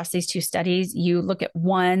and contrast these two studies, you look at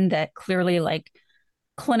one that clearly like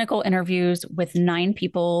clinical interviews with 9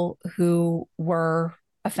 people who were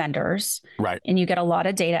offenders, right. and you get a lot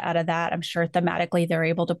of data out of that. I'm sure thematically they're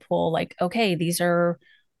able to pull like, okay, these are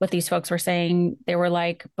what these folks were saying they were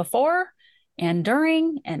like before and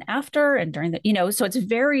during and after and during so it's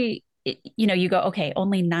very, you go, okay,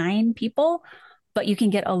 only 9 people, but you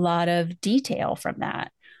can get a lot of detail from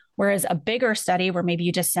that. Whereas a bigger study where maybe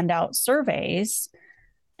you just send out surveys,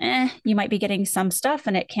 you might be getting some stuff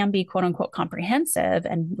and it can be quote unquote comprehensive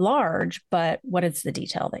and large, but what is the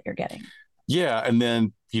detail that you're getting? Yeah. And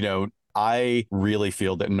then, I really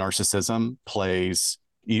feel that narcissism plays,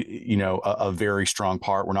 a very strong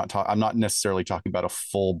part. I'm not necessarily talking about a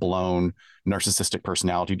full blown narcissistic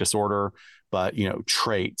personality disorder, but,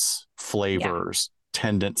 traits, Yeah. flavors,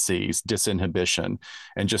 tendencies, disinhibition.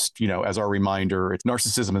 And just, as our reminder,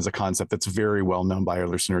 narcissism is a concept that's very well known by our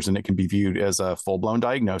listeners, and it can be viewed as a full blown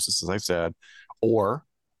diagnosis, as I said, or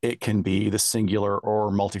it can be the singular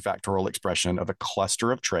or multifactorial expression of a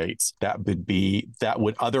cluster of traits that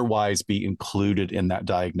would otherwise be included in that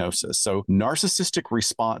diagnosis. So narcissistic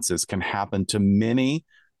responses can happen to many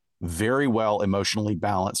very well emotionally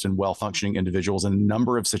balanced and well functioning individuals in a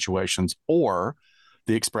number of situations, or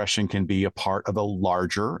the expression can be a part of a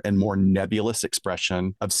larger and more nebulous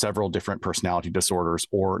expression of several different personality disorders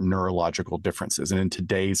or neurological differences. And in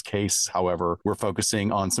today's case, however, we're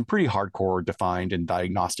focusing on some pretty hardcore defined and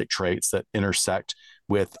diagnostic traits that intersect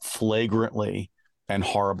with flagrantly and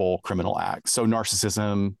horrible criminal acts. So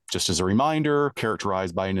narcissism, just as a reminder,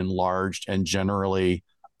 characterized by an enlarged and generally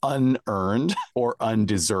unearned or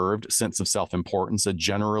undeserved sense of self-importance, a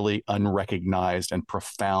generally unrecognized and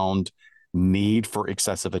profound need for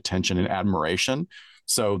excessive attention and admiration.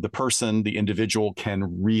 So the individual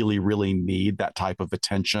can really, really need that type of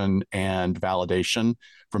attention and validation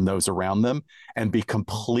from those around them, and be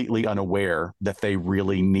completely unaware that they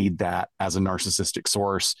really need that as a narcissistic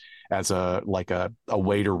source, as a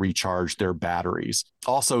way to recharge their batteries.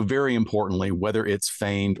 Also, very importantly, whether it's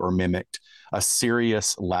feigned or mimicked, a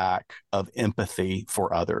serious lack of empathy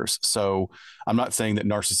for others. So I'm not saying that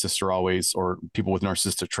narcissists are always, or people with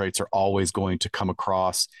narcissistic traits are always going to come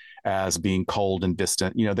across as being cold and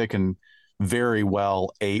distant. They can very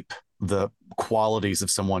well ape the qualities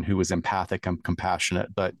of someone who is empathic and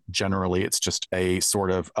compassionate, but generally it's just a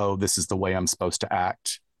sort of, oh, this is the way I'm supposed to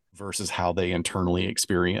act, versus how they internally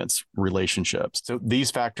experience relationships. So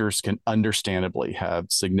these factors can understandably have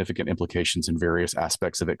significant implications in various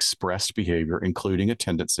aspects of expressed behavior, including a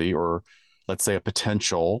tendency, or let's say a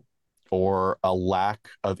potential, or a lack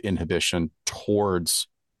of inhibition towards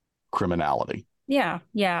criminality. Yeah.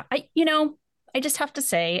 Yeah. I just have to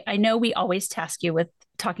say, I know we always task you with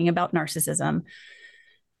talking about narcissism,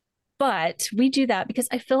 but we do that because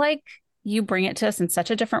I feel like you bring it to us in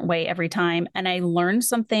such a different way every time. And I learn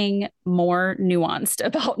something more nuanced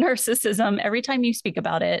about narcissism every time you speak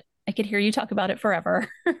about it. I could hear you talk about it forever.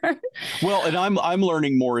 Well, and I'm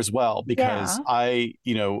learning more as well, because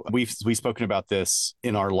Yeah. we've spoken about this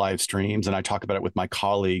in our live streams, and I talk about it with my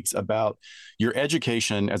colleagues about your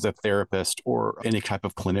education as a therapist or any type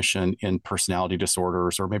of clinician in personality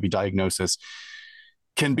disorders or maybe diagnosis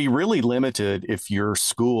can be really limited if your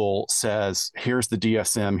school says, here's the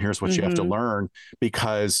DSM, here's what you have to Mm-hmm. learn.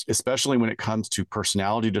 Because especially when it comes to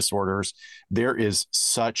personality disorders, there is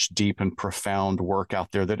such deep and profound work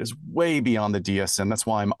out there that is way beyond the DSM. That's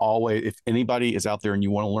why I'm always, if anybody is out there and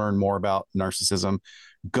you want to learn more about narcissism,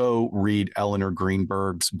 go read Eleanor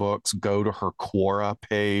Greenberg's books, go to her Quora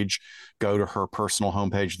page, go to her personal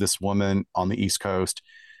homepage. This woman on the East Coast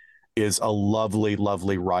is a lovely,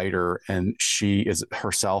 lovely writer, and she is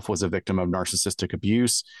herself was a victim of narcissistic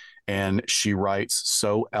abuse, and she writes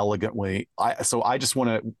so elegantly. I just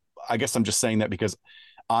want to, I guess I'm just saying that because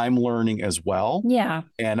I'm learning as well, Yeah.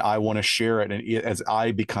 and I want to share it. And as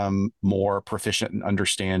I become more proficient in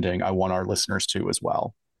understanding, I want our listeners to as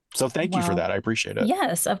well. So thank you for Well, that. I appreciate it.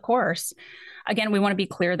 yes, of course. Again, we want to be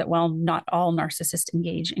clear that while not all narcissists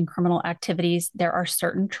engage in criminal activities, there are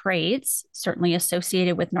certain traits certainly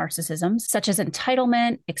associated with narcissism, such as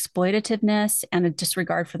entitlement, exploitativeness, and a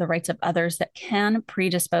disregard for the rights of others that can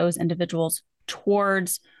predispose individuals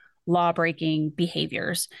towards law breaking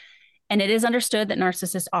behaviors. And it is understood that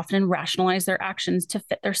narcissists often rationalize their actions to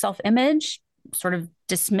fit their self image, sort of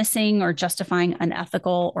dismissing or justifying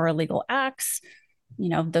unethical or illegal acts.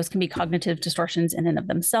 Those can be cognitive distortions in and of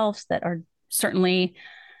themselves that are certainly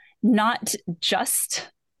not just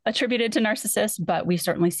attributed to narcissists, but we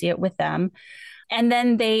certainly see it with them. And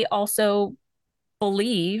then they also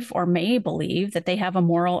believe or may believe that they have a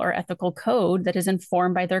moral or ethical code that is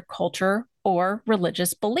informed by their culture or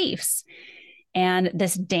religious beliefs. And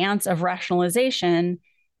this dance of rationalization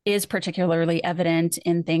is particularly evident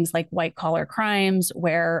in things like white collar crimes,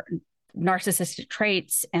 where narcissistic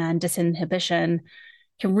traits and disinhibition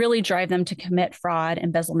can really drive them to commit fraud,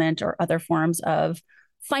 embezzlement, or other forms of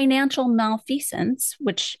financial malfeasance,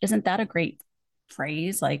 which isn't that a great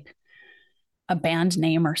phrase, like a band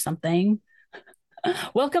name or something?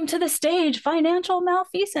 Welcome to the stage, financial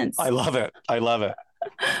malfeasance. I love it. I love it.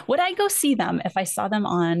 Would I go see them if I saw them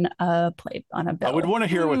on a bill? I would want to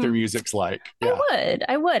hear what their music's like. Yeah.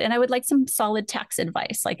 I would. And I would like some solid tax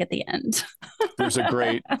advice, like at the end. There's a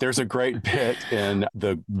great bit in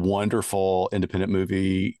the wonderful independent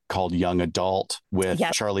movie called Young Adult with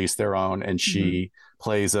Charlize Theron, and she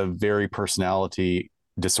plays a very personality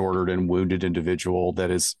disordered and wounded individual that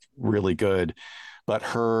is really good. But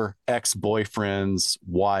her ex-boyfriend's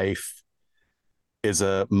wife is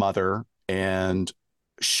a mother, and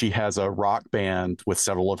she has a rock band with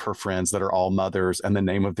several of her friends that are all mothers, and the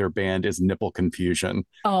name of their band is Nipple Confusion.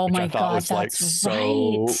 Oh my God, was like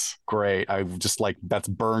so great. I just like, that's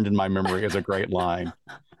burned in my memory as a great line.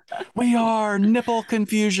 We are Nipple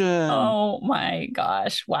Confusion. Oh my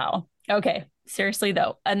gosh. Wow. Okay. Seriously,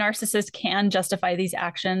 though, a narcissist can justify these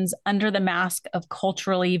actions under the mask of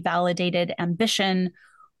culturally validated ambition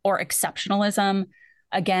or exceptionalism.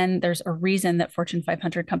 Again, there's a reason that Fortune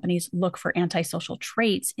 500 companies look for antisocial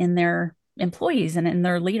traits in their employees and in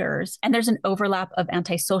their leaders. And there's an overlap of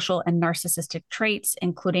antisocial and narcissistic traits,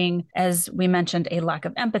 including, as we mentioned, a lack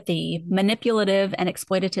of empathy, manipulative and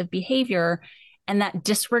exploitative behavior, and that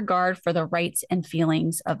disregard for the rights and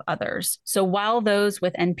feelings of others. So while those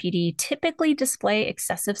with NPD typically display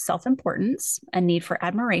excessive self-importance, a need for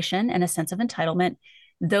admiration, and a sense of entitlement,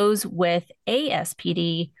 those with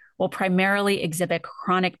ASPD will primarily exhibit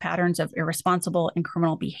chronic patterns of irresponsible and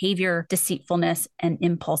criminal behavior, deceitfulness, and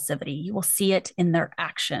impulsivity. You will see it in their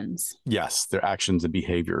actions. Yes, their actions and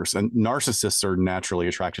behaviors. And narcissists are naturally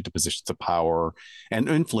attracted to positions of power and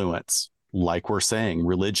influence, like we're saying,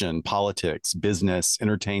 religion, politics, business,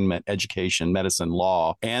 entertainment, education, medicine,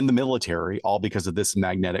 law, and the military, all because of this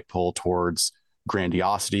magnetic pull towards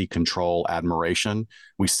grandiosity, control, admiration.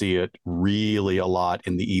 We see it really a lot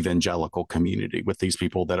in the evangelical community with these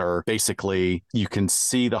people that are basically, you can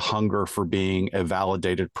see the hunger for being a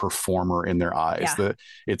validated performer in their eyes. Yeah.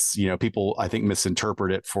 It's, people I think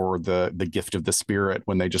misinterpret it for the gift of the spirit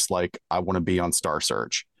when they just like, I want to be on Star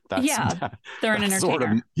Search. They're an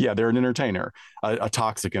entertainer. They're an entertainer, a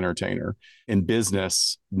toxic entertainer. In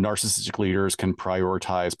business, narcissistic leaders can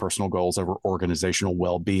prioritize personal goals over organizational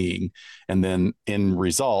well-being. And then in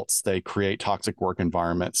results, they create toxic work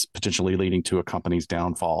environments, potentially leading to a company's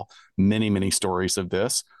downfall. Many, many stories of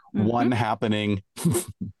this. One happening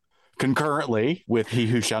concurrently with He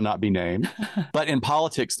Who Shall Not Be Named. But in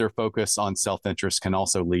politics, their focus on self-interest can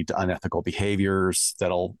also lead to unethical behaviors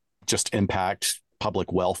that'll just impact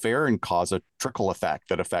public welfare and cause a trickle effect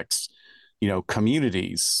that affects,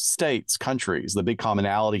 communities, states, countries. The big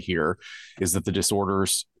commonality here is that the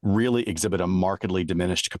disorders really exhibit a markedly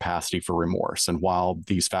diminished capacity for remorse. And while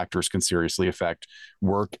these factors can seriously affect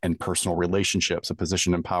work and personal relationships, a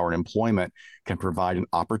position in power and employment can provide an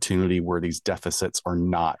opportunity where these deficits are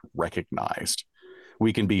not recognized.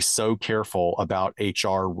 We can be so careful about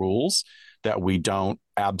HR rules that we don't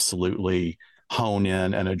absolutely hone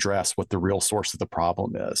in and address what the real source of the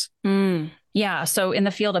problem is. Yeah. So in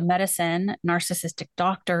the field of medicine, narcissistic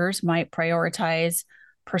doctors might prioritize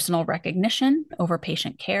personal recognition over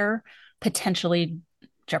patient care, potentially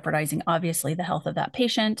jeopardizing, obviously, the health of that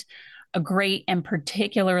patient. A great and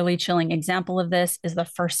particularly chilling example of this is the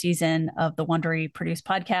first season of the Wondery produced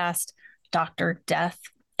podcast, Dr. Death.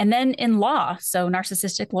 And then in law, so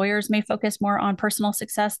narcissistic lawyers may focus more on personal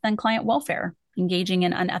success than client welfare, engaging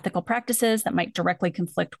in unethical practices that might directly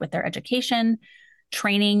conflict with their education,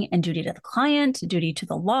 training, and duty to the client, duty to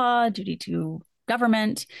the law, duty to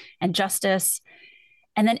government and justice.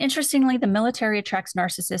 And then interestingly, the military attracts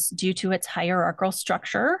narcissists due to its hierarchical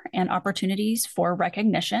structure and opportunities for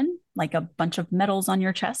recognition, like a bunch of medals on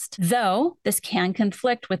your chest, though this can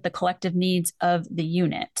conflict with the collective needs of the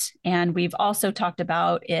unit. And we've also talked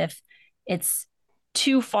about if it's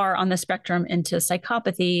too far on the spectrum into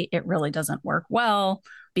psychopathy, it really doesn't work well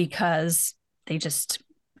because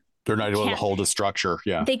they're not able to hold a structure.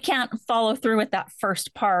 Yeah. They can't follow through with that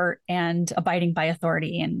first part and abiding by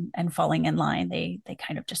authority and falling in line. They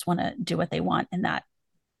kind of just want to do what they want. And that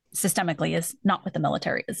systemically is not what the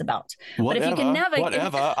military is about. Whatever, but if you can navigate,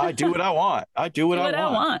 whatever, I do what I want. I do what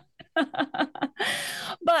I want.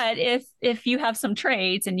 But if you have some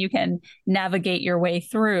traits and you can navigate your way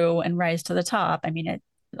through and rise to the top, I mean, it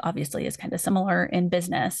obviously is kind of similar in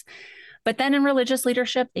business. But then in religious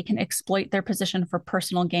leadership, they can exploit their position for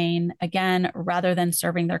personal gain, again, rather than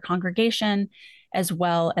serving their congregation, as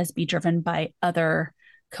well as be driven by other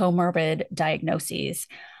comorbid diagnoses.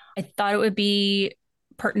 I thought it would be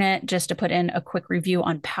pertinent just to put in a quick review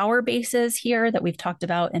on power bases here that we've talked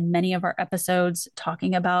about in many of our episodes,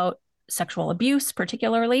 talking about sexual abuse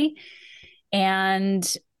particularly. And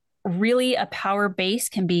really, a power base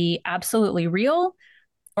can be absolutely real,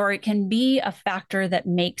 or it can be a factor that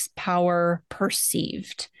makes power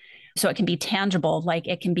perceived. So it can be tangible, like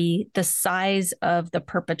it can be the size of the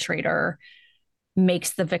perpetrator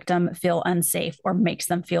makes the victim feel unsafe or makes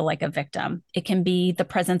them feel like a victim. It can be the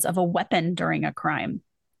presence of a weapon during a crime.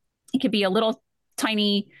 It could be a little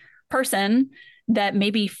tiny person that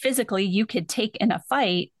maybe physically you could take in a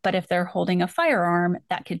fight, but if they're holding a firearm,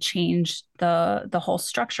 that could change the whole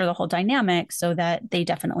structure, the whole dynamic, so that they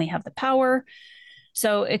definitely have the power.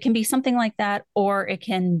 So it can be something like that, or it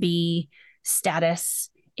can be status,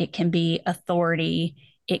 it can be authority,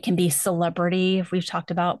 it can be celebrity, if we've talked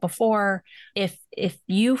about before. If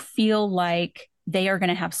you feel like they are going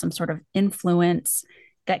to have some sort of influence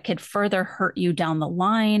that could further hurt you down the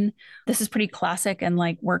line, this is pretty classic in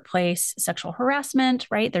like workplace sexual harassment,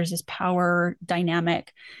 right? There's this power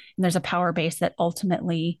dynamic, and there's a power base that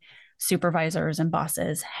ultimately supervisors and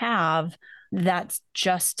bosses have. That's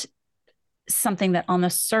just something that on the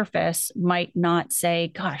surface might not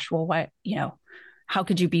say, gosh, well, what, how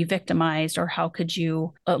could you be victimized? Or how could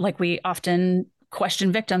you, like we often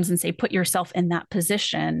question victims and say, put yourself in that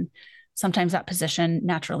position. Sometimes that position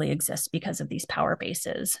naturally exists because of these power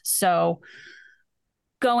bases. So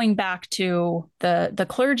going back to the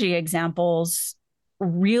clergy examples,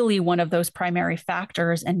 really one of those primary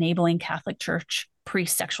factors enabling Catholic Church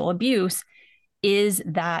pre-sexual abuse is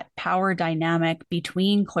that power dynamic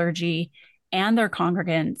between clergy and their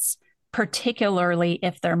congregants, particularly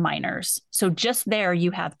if they're minors. So just there,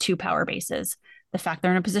 you have two power bases: the fact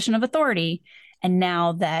they're in a position of authority, and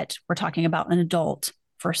now that we're talking about an adult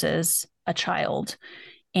versus a child.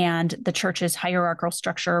 And the church's hierarchical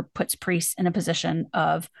structure puts priests in a position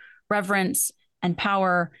of reverence and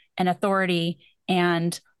power and authority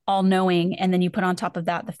and all-knowing. And then you put on top of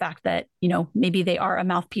that the fact that, maybe they are a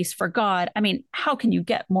mouthpiece for God. I mean, how can you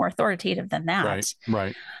get more authoritative than that?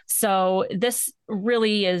 Right. So this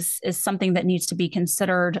really is something that needs to be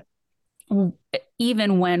considered,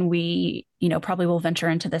 even when we, probably will venture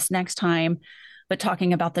into this next time, but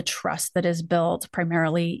talking about the trust that is built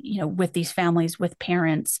primarily, with these families, with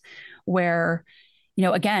parents, where,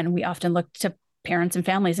 again, we often look to parents and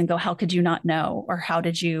families and go, how could you not know? Or how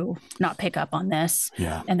did you not pick up on this?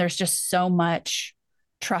 Yeah. And there's just so much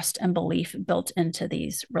trust and belief built into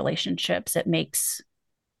these relationships. It makes,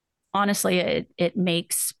 honestly, it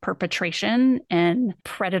makes perpetration and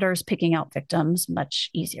predators picking out victims much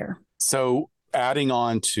easier. So adding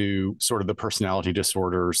on to sort of the personality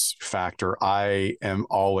disorders factor, I am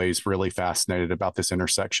always really fascinated about this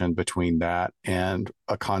intersection between that and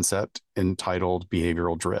a concept entitled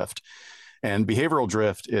behavioral drift. And behavioral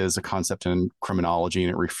drift is a concept in criminology, and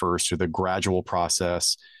it refers to the gradual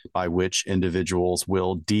process by which individuals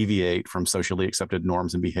will deviate from socially accepted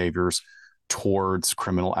norms and behaviors towards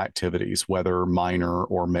criminal activities, whether minor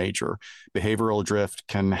or major. Behavioral drift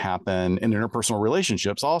can happen in interpersonal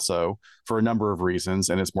relationships also for a number of reasons,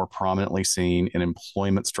 and it's more prominently seen in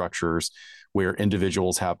employment structures where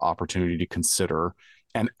individuals have opportunity to consider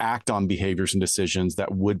and act on behaviors and decisions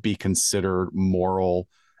that would be considered moral,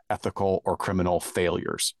 ethical, or criminal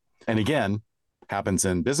failures. And again, happens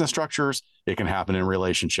in business structures. It can happen in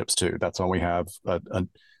relationships too. That's why we have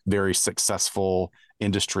very successful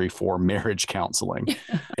industry for marriage counseling.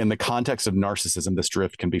 In the context of narcissism, this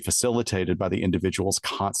drift can be facilitated by the individual's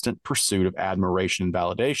constant pursuit of admiration and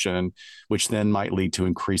validation, which then might lead to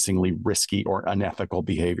increasingly risky or unethical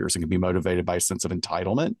behaviors and can be motivated by a sense of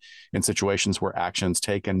entitlement in situations where actions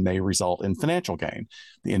taken may result in financial gain.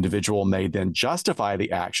 The individual may then justify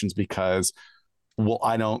the actions because, well,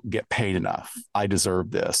 I don't get paid enough, I deserve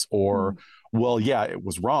this, or well, yeah, it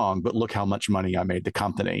was wrong, but look how much money I made the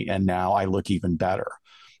company, and now I look even better.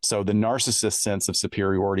 So the narcissist's sense of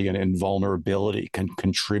superiority and invulnerability can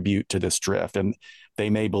contribute to this drift. And they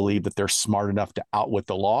may believe that they're smart enough to outwit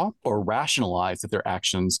the law or rationalize that their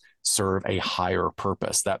actions serve a higher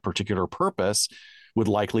purpose. That particular purpose would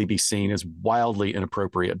likely be seen as wildly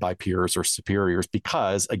inappropriate by peers or superiors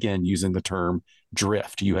because, again, using the term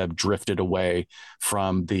drift, you have drifted away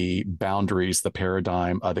from the boundaries, the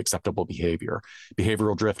paradigm of acceptable behavior.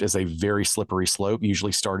 Behavioral drift is a very slippery slope,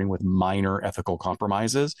 usually starting with minor ethical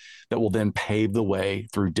compromises that will then pave the way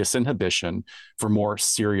through disinhibition for more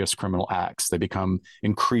serious criminal acts. They become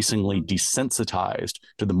increasingly desensitized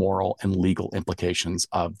to the moral and legal implications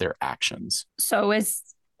of their actions. So as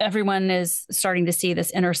everyone is starting to see,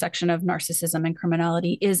 this intersection of narcissism and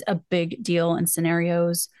criminality is a big deal in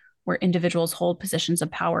scenarios where individuals hold positions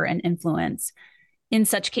of power and influence. In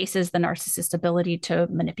such cases, the narcissist's ability to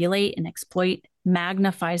manipulate and exploit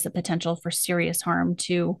magnifies the potential for serious harm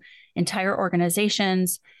to entire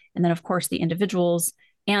organizations, and then, of course, the individuals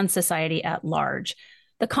and society at large.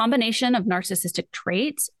 The combination of narcissistic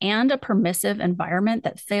traits and a permissive environment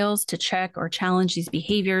that fails to check or challenge these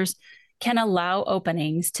behaviors can allow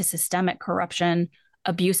openings to systemic corruption,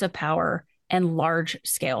 abuse of power, and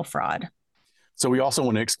large-scale fraud. So we also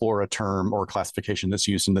want to explore a term or classification that's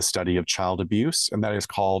used in the study of child abuse, and that is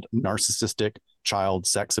called narcissistic child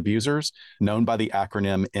sex abusers, known by the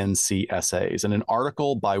acronym NCSAs. In an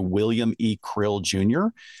article by William E. Krill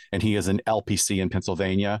Jr., and he is an LPC in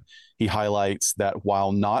Pennsylvania, he highlights that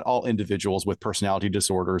while not all individuals with personality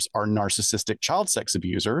disorders are narcissistic child sex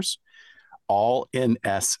abusers, all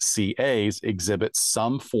NSCAs exhibit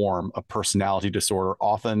some form of personality disorder,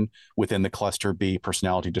 often within the cluster B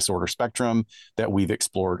personality disorder spectrum that we've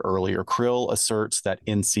explored earlier. Krill asserts that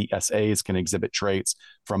NCSAs can exhibit traits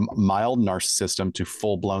from mild narcissism to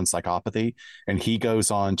full-blown psychopathy, and he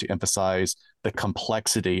goes on to emphasize the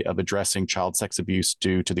complexity of addressing child sex abuse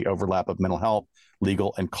due to the overlap of mental health,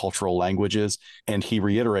 legal, and cultural languages. And he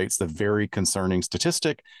reiterates the very concerning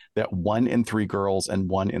statistic that 1 in 3 girls and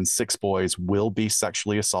 1 in 6 boys will be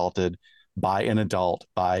sexually assaulted by an adult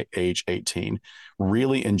by age 18.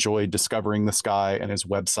 Really enjoyed discovering this guy and his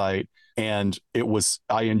website. And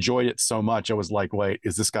I enjoyed it so much. I was like, wait,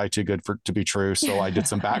 is this guy too good to be true? So I did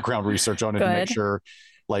some background research on it to make sure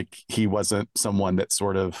like he wasn't someone that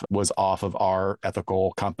sort of was off of our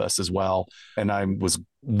ethical compass as well. And I was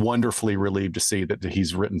wonderfully relieved to see that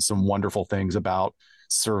he's written some wonderful things about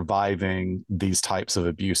surviving these types of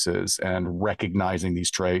abuses and recognizing these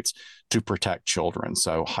traits to protect children.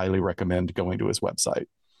 So highly recommend going to his website.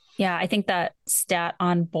 Yeah, I think that stat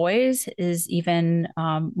on boys is even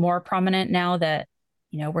more prominent now that,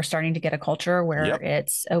 we're starting to get a culture where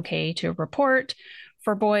it's okay to report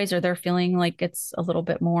for boys, or they're feeling like it's a little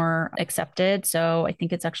bit more accepted. So I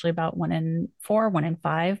think it's actually about 1 in 4, 1 in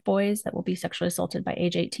 5 boys that will be sexually assaulted by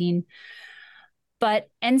age 18. But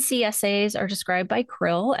NCSAs are described by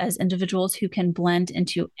Krill as individuals who can blend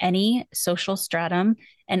into any social stratum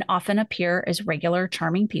and often appear as regular,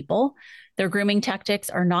 charming people. Their grooming tactics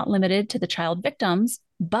are not limited to the child victims,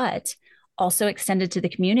 but also extended to the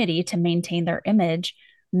community to maintain their image,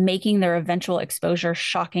 making their eventual exposure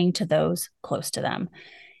shocking to those close to them.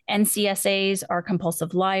 NCSAs are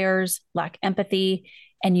compulsive liars, lack empathy,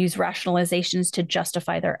 and use rationalizations to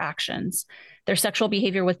justify their actions. Their sexual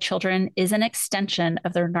behavior with children is an extension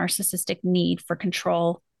of their narcissistic need for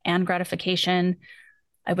control and gratification.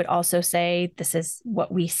 I would also say this is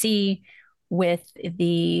what we see with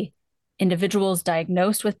the individuals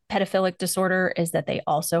diagnosed with pedophilic disorder, is that they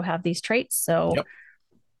also have these traits. So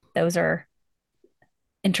those are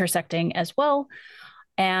intersecting as well.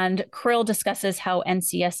 And Krill discusses how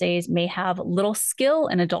NCSAs may have little skill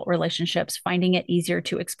in adult relationships, finding it easier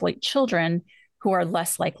to exploit children who are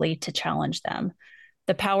less likely to challenge them.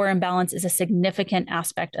 The power imbalance is a significant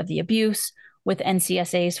aspect of the abuse, with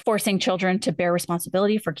NCSAs forcing children to bear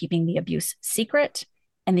responsibility for keeping the abuse secret.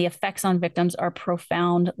 And the effects on victims are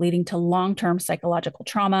profound, leading to long-term psychological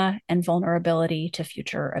trauma and vulnerability to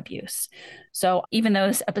future abuse. So even though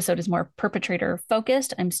this episode is more perpetrator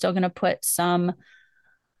focused, I'm still going to put some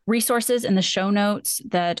resources in the show notes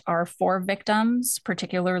that are for victims,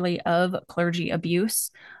 particularly of clergy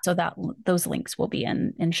abuse. So that those links will be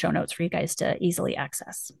in show notes for you guys to easily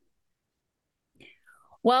access.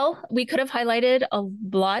 Well, we could have highlighted a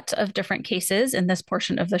lot of different cases in this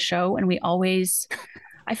portion of the show, and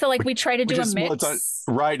I feel like we try to do a mix.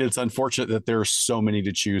 Right. It's unfortunate that there's so many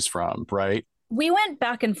to choose from, right? We went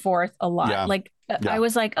back and forth a lot. Yeah. I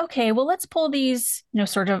was like, okay, well, let's pull these,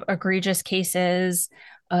 sort of egregious cases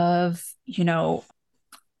of,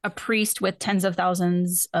 a priest with tens of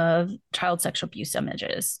thousands of child sexual abuse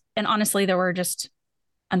images. And honestly, there were just,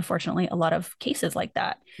 unfortunately, a lot of cases like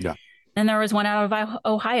that. Yeah. And there was one out of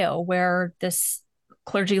Ohio where this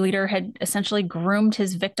clergy leader had essentially groomed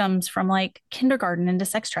his victims from like kindergarten into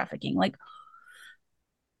sex trafficking. Like,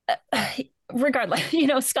 regardless,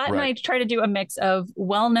 Scott and I try to do a mix of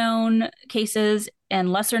well-known cases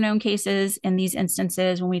and lesser-known cases in these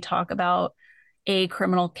instances when we talk about a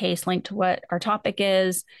criminal case linked to what our topic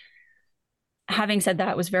is. Having said that,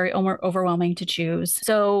 it was very overwhelming to choose.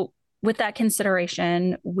 So with that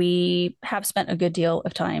consideration, we have spent a good deal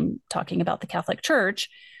of time talking about the Catholic Church.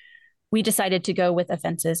 We decided to go with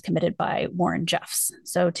offenses committed by Warren Jeffs.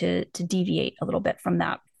 So to deviate a little bit from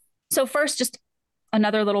that. So first, just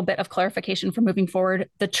another little bit of clarification for moving forward.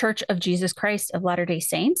 The Church of Jesus Christ of Latter-day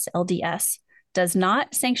Saints, LDS, does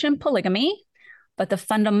not sanction polygamy, but the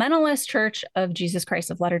Fundamentalist Church of Jesus Christ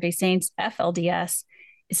of Latter-day Saints, FLDS,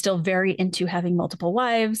 is still very into having multiple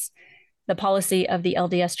wives. The policy of the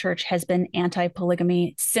LDS Church has been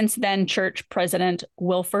anti-polygamy. Since then, Church President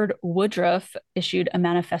Wilford Woodruff issued a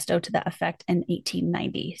manifesto to that effect in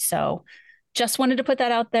 1890. So just wanted to put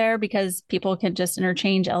that out there because people can just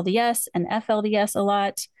interchange LDS and FLDS a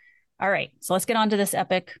lot. All right, so let's get on to this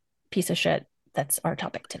epic piece of shit. That's our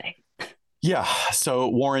topic today. Yeah. So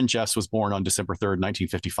Warren Jeffs was born on December 3rd,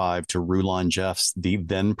 1955 to Rulon Jeffs, the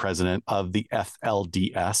then president of the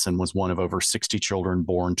FLDS, and was one of over 60 children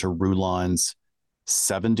born to Rulon's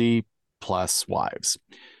 70 plus wives.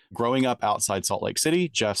 Growing up outside Salt Lake City,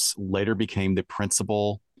 Jeffs later became the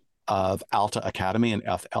principal of Alta Academy, an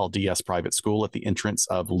FLDS private school at the entrance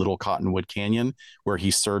of Little Cottonwood Canyon, where he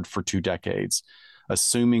served for 2 decades.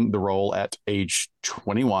 Assuming the role at age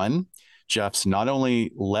 21, Jeffs not only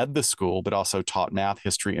led the school, but also taught math,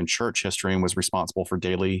 history, and church history and was responsible for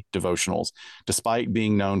daily devotionals. Despite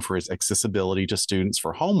being known for his accessibility to students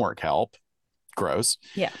for homework help, gross,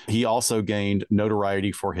 yeah, he also gained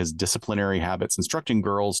notoriety for his disciplinary habits, instructing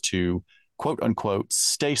girls to, quote unquote,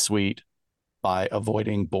 stay sweet by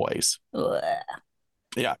avoiding boys. Ugh.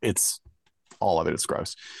 Yeah, it's all of it. It's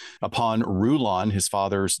gross. Upon Rulon, his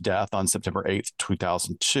father's death on September 8th,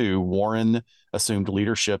 2002, Warren assumed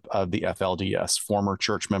leadership of the FLDS. Former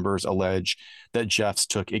church members allege that Jeffs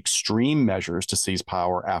took extreme measures to seize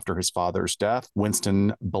power after his father's death.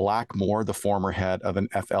 Winston Blackmore, the former head of an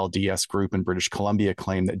FLDS group in British Columbia,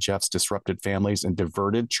 claimed that Jeffs disrupted families and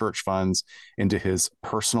diverted church funds into his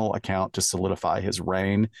personal account to solidify his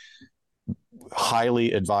reign.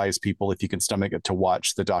 Highly advise people, if you can stomach it, to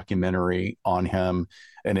watch the documentary on him.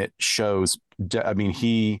 And it shows, I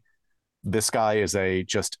mean, this guy is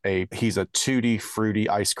he's a tutti fruity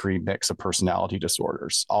ice cream mix of personality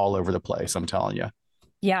disorders all over the place. I'm telling you.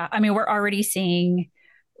 Yeah. I mean, we're already seeing,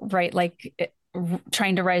 right, like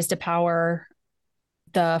trying to rise to power,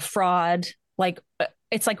 the fraud, like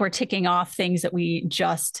it's like we're ticking off things that we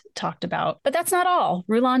just talked about. But that's not all.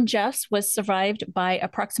 Rulon Jeffs was survived by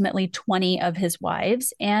approximately 20 of his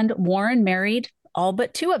wives, and Warren married all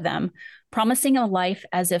but 2 of them, promising a life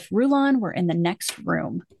as if Rulon were in the next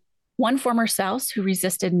room. One former spouse who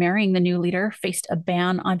resisted marrying the new leader faced a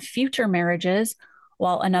ban on future marriages,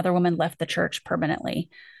 while another woman left the church permanently.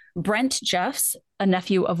 Brent Jeffs, a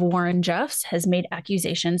nephew of Warren Jeffs, has made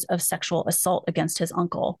accusations of sexual assault against his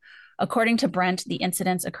uncle. According to Brent, the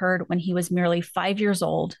incidents occurred when he was merely 5 years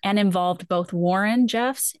old and involved both Warren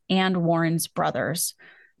Jeffs and Warren's brothers.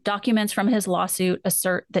 Documents from his lawsuit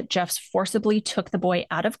assert that Jeffs forcibly took the boy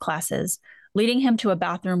out of classes, leading him to a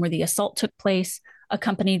bathroom where the assault took place,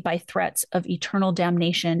 accompanied by threats of eternal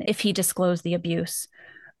damnation if he disclosed the abuse.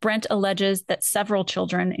 Brent alleges that several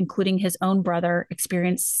children, including his own brother,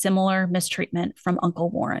 experienced similar mistreatment from Uncle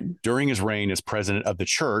Warren. During his reign as president of the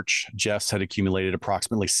church, Jeffs had accumulated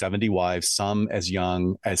approximately 70 wives, some as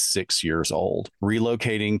young as 6 years old.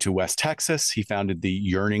 Relocating to West Texas, he founded the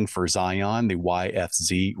Yearning for Zion, the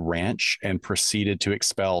YFZ Ranch, and proceeded to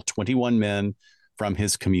expel 21 men from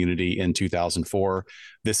his community in 2004.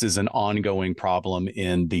 This is an ongoing problem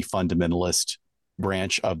in the fundamentalist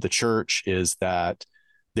branch of the church, is that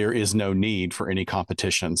there is no need for any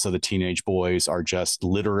competition. So the teenage boys are just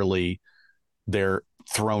literally, they're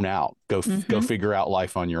thrown out. Go figure out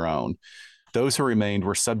life on your own. Those who remained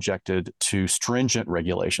were subjected to stringent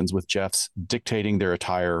regulations, with Jeffs dictating their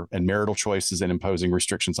attire and marital choices and imposing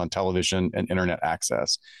restrictions on television and internet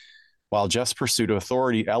access. While Jeff's pursuit of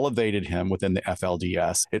authority elevated him within the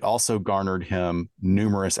FLDS, it also garnered him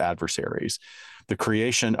numerous adversaries. The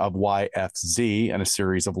creation of YFZ and a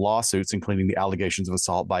series of lawsuits, including the allegations of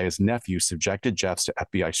assault by his nephew, subjected Jeffs to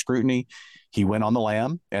FBI scrutiny. He went on the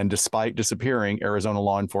lam, and despite disappearing, Arizona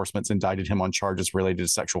law enforcement indicted him on charges related to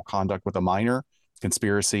sexual conduct with a minor,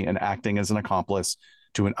 conspiracy, and acting as an accomplice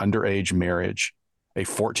to an underage marriage, a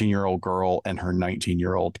 14-year-old girl and her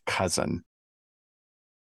 19-year-old cousin.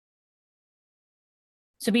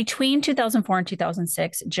 So between 2004 and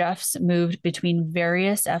 2006, Jeffs moved between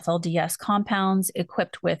various FLDS compounds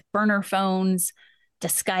equipped with burner phones,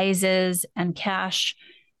 disguises, and cash.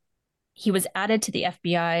 He was added to the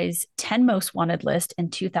FBI's 10 most wanted list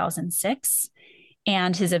in 2006,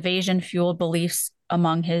 and his evasion fueled beliefs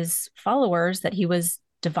among his followers that he was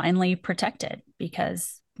divinely protected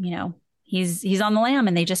because, he's on the lam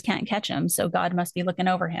and they just can't catch him, so God must be looking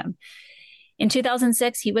over him. In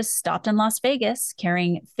 2006, he was stopped in Las Vegas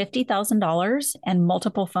carrying $50,000 and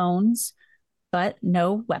multiple phones, but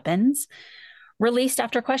no weapons. Released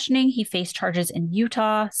after questioning, he faced charges in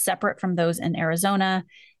Utah, separate from those in Arizona.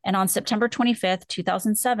 And on September 25th,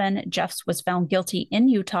 2007, Jeffs was found guilty in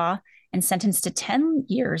Utah and sentenced to 10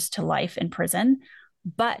 years to life in prison.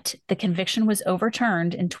 But the conviction was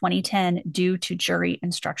overturned in 2010 due to jury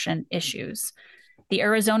instruction issues. The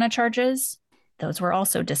Arizona charges, those were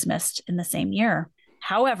also dismissed in the same year.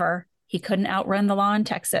 However, he couldn't outrun the law in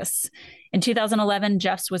Texas. In 2011,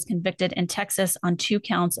 Jeffs was convicted in Texas on 2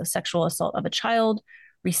 counts of sexual assault of a child,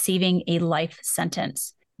 receiving a life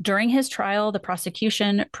sentence. During his trial, the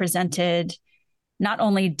prosecution presented not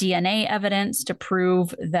only DNA evidence to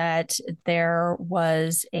prove that there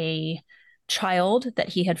was a child that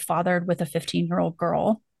he had fathered with a 15-year-old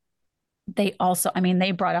girl. They also,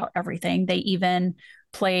 they brought out everything. They even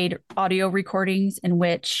played audio recordings in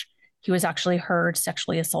which he was actually heard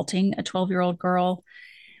sexually assaulting a 12-year-old girl.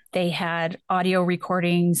 They had audio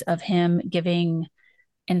recordings of him giving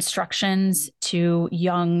instructions to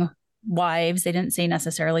young wives. They didn't say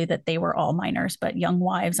necessarily that they were all minors, but young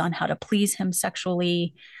wives on how to please him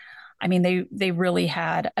sexually. They really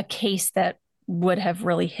had a case that would have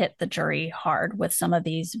really hit the jury hard with some of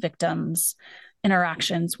these victims'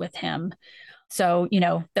 interactions with him. So,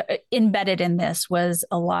 embedded in this was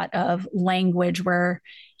a lot of language where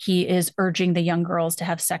he is urging the young girls to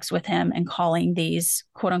have sex with him and calling these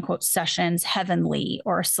quote unquote sessions heavenly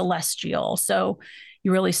or celestial. So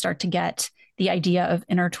you really start to get the idea of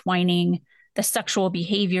intertwining the sexual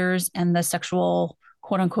behaviors and the sexual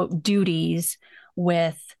quote unquote duties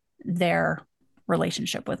with their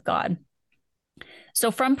relationship with God.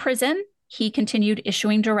 So from prison, he continued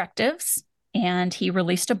issuing directives. And he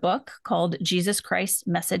released a book called Jesus Christ's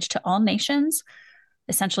Message to All Nations,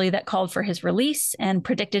 essentially that called for his release and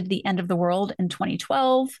predicted the end of the world in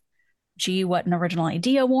 2012. Gee, what an original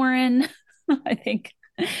idea, Warren. I think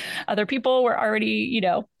other people were already,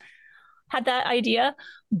 had that idea.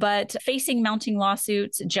 But facing mounting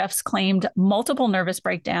lawsuits, Jeffs claimed multiple nervous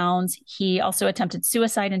breakdowns. He also attempted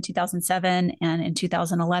suicide in 2007 and in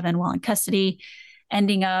 2011 while in custody,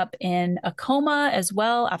 ending up in a coma as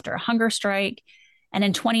well after a hunger strike. And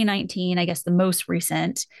in 2019, I guess the most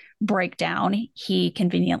recent breakdown he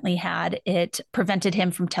conveniently had, it prevented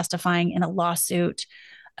him from testifying in a lawsuit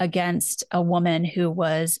against a woman who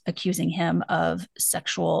was accusing him of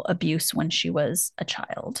sexual abuse when she was a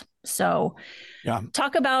child. So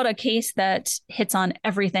talk about a case that hits on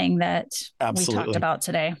everything that we talked about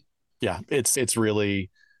today. Yeah, it's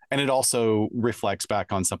really... And it also reflects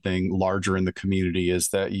back on something larger in the community, is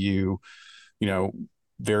that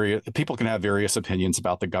people can have various opinions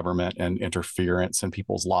about the government and interference in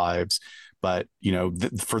people's lives. But,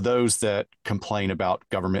 for those that complain about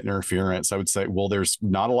government interference, I would say, well, there's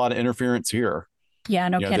not a lot of interference here. Yeah,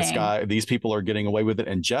 no kidding. These people are getting away with it.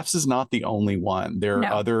 And Jeffs is not the only one. There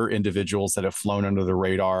are other individuals that have flown under the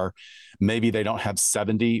radar. Maybe they don't have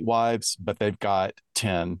 70 wives, but they've got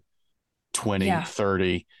 10, 20,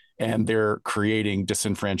 30. And they're creating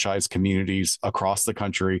disenfranchised communities across the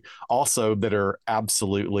country also that are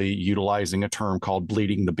absolutely utilizing a term called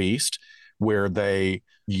bleeding the beast, where they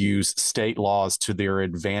use state laws to their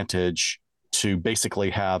advantage to basically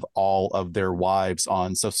have all of their wives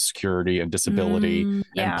on Social Security and disability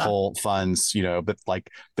and pull funds, but like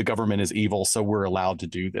the government is evil, so we're allowed to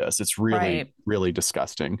do this. It's really, really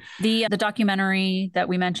disgusting. The documentary that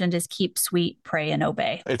we mentioned is Keep Sweet, Pray, and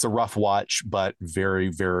Obey. It's a rough watch, but very,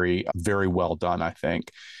 very, very well done, I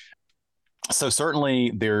think. So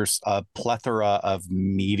certainly there's a plethora of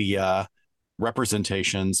media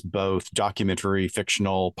representations, both documentary,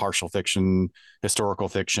 fictional, partial fiction, historical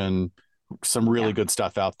fiction, some really good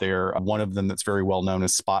stuff out there. One of them that's very well known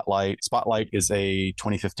is Spotlight. Spotlight is a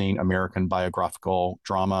 2015 American biographical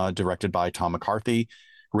drama directed by Tom McCarthy,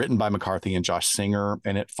 written by McCarthy and Josh Singer,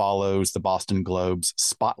 and it follows the Boston Globe's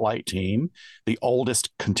Spotlight team, the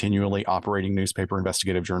oldest continually operating newspaper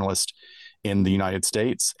investigative journalist in the United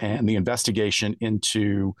States, and the investigation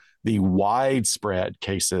into the widespread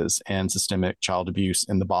cases and systemic child abuse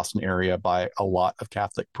in the Boston area by a lot of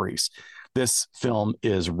Catholic priests. This film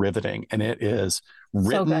is riveting, and it is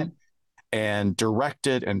written and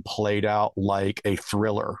directed and played out like a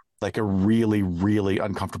thriller, like a really, really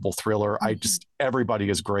uncomfortable thriller. Everybody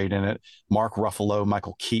is great in it. Mark Ruffalo,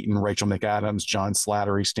 Michael Keaton, Rachel McAdams, John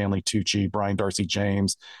Slattery, Stanley Tucci, Brian Darcy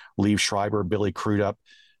James, Liev Schreiber, Billy Crudup,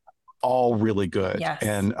 all really good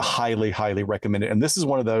and highly, highly recommended. And this is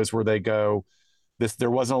one of those where they go, there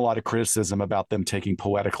wasn't a lot of criticism about them taking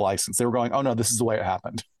poetic license. They were going, oh no, this is the way it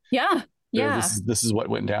happened. Yeah. Yeah. This is what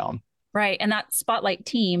went down. Right. And that Spotlight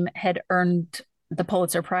team had earned the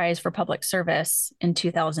Pulitzer Prize for public service in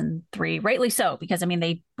 2003. Rightly so, because I mean,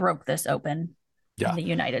 they broke this open in the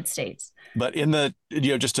United States. But in the,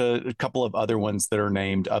 just a couple of other ones that are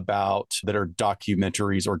named about that are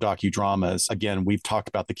documentaries or docudramas. Again, we've talked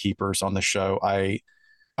about The Keepers on the show. I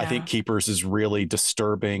think Keepers is really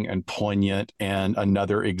disturbing and poignant, and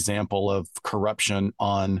another example of corruption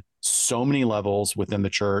on so many levels within the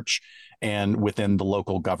church and within the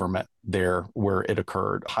local government there where it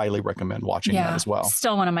occurred. Highly recommend watching that as well.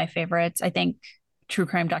 Still one of my favorites, I think, true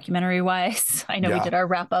crime documentary wise. I know we did our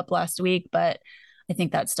wrap up last week, but I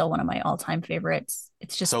think that's still one of my all-time favorites.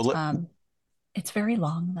 It's just it's very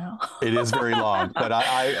long though. It is very long, but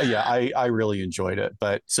I really enjoyed it.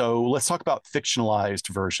 But so let's talk about fictionalized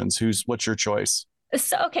versions. What's your choice?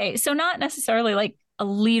 So not necessarily like a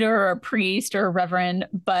leader or a priest or a reverend,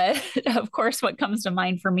 but of course what comes to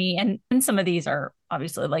mind for me, and some of these are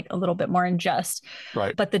obviously like a little bit more unjust,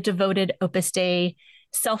 right? But the devoted Opus Dei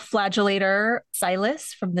self-flagellator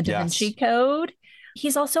Silas from the Da Vinci Code.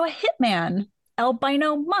 He's also a hitman,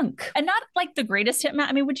 albino monk, and not like the greatest hitman.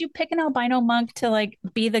 I mean, would you pick an albino monk to like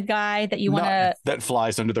be the guy that you want to that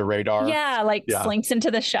flies under the radar? Slinks into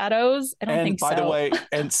the shadows. I don't think so. And by the way,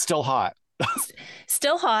 and still hot.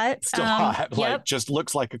 Still hot. Like just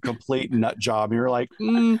looks like a complete nut job. You're like,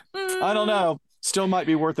 I don't know. Still might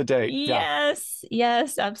be worth a date.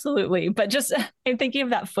 Yes, absolutely. But just I'm thinking of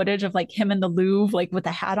that footage of like him in the Louvre, like with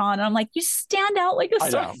a hat on. And I'm like, you stand out like a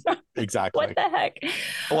sore thumb. Exactly. What the heck?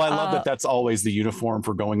 Well, I love that that's always the uniform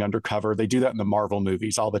for going undercover. They do that in the Marvel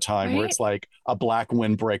movies all the time, where it's like a black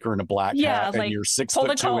windbreaker and a black hat, and you're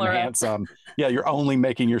 6'2" and handsome. Yeah, you're only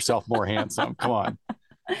making yourself more handsome. Come on.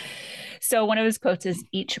 So one of his quotes is,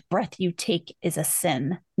 each breath you take is a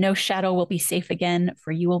sin. No shadow will be safe again,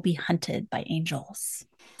 for you will be hunted by angels.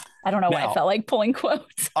 I don't know why I felt like pulling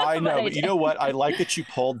quotes. I know, but you know what? I like that you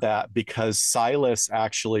pulled that, because Silas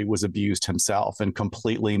actually was abused himself and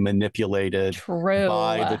completely manipulated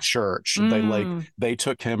by the church. They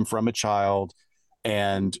took him from a child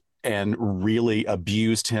and really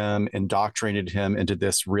abused him, indoctrinated him into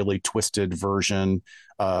this really twisted version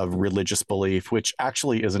of religious belief, which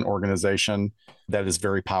actually is an organization that is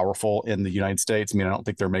very powerful in the United States. I mean, I don't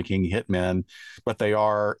think they're making hitmen, but they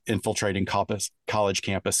are infiltrating college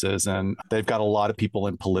campuses, and they've got a lot of people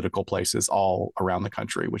in political places all around the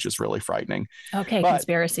country, which is really frightening. Okay,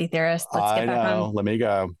 conspiracy theorists. Let's get back on. Let me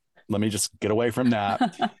go. Let me just get away from that.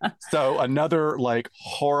 So another like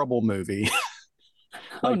horrible movie.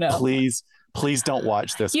 Oh no! Please don't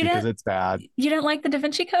watch this because it's bad. You didn't like the Da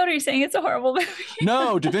Vinci Code? Or are you saying it's a horrible movie?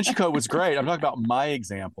 No, Da Vinci Code was great. I'm talking about my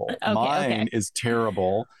example. Mine is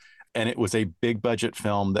terrible. And it was a big budget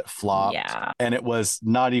film that flopped. Yeah. And it was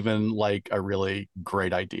not even like a really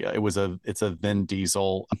great idea. It's a Vin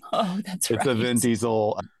Diesel. Oh, that's right. It's a Vin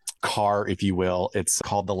Diesel car, if you will. It's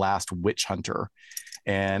called The Last Witch Hunter.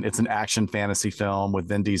 And it's an action fantasy film with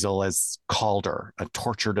Vin Diesel as Calder, a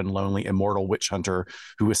tortured and lonely immortal witch hunter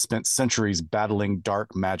who has spent centuries battling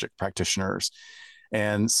dark magic practitioners.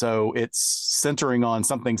 And so it's centering on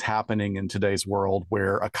something's happening in today's world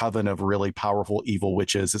where a coven of really powerful evil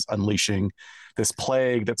witches is unleashing this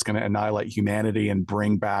plague that's going to annihilate humanity and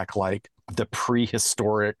bring back like the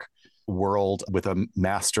prehistoric world with a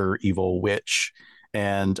master evil witch.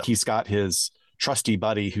 And he's got his trusty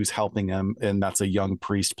buddy who's helping him, and that's a young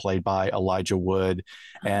priest played by Elijah Wood,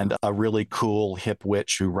 and a really cool hip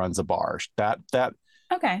witch who runs a bar. That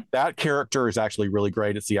character is actually really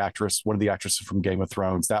great. It's one of the actresses from Game of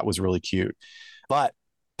Thrones. That was really cute. But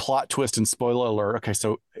plot twist and spoiler alert. Okay,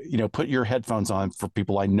 so put your headphones on for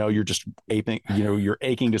people. I know you're just you're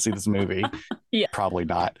aching to see this movie. Yeah. Probably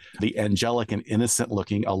not. The angelic and innocent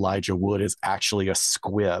looking Elijah Wood is actually a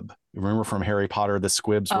squib. Remember from Harry Potter, the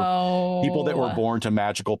squibs were people that were born to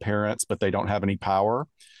magical parents, but they don't have any power.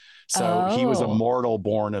 So he was a mortal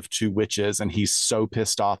born of two witches, and he's so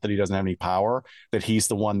pissed off that he doesn't have any power that he's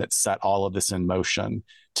the one that set all of this in motion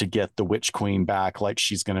to get the witch queen back, like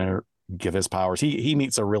she's going to give his powers. He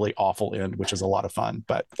meets a really awful end, which is a lot of fun.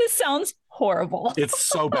 But this sounds horrible. It's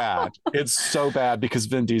so bad. It's so bad because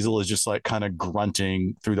Vin Diesel is just like kind of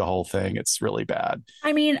grunting through the whole thing. It's really bad.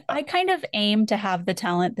 I mean, I kind of aim to have the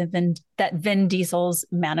talent that Vin Diesel's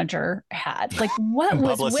manager had. Like, what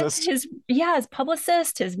was with his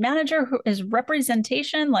publicist, his manager, his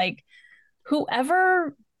representation, like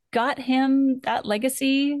whoever got him that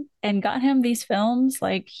legacy and got him these films,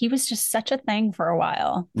 like he was just such a thing for a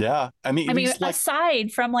while. Yeah. I mean,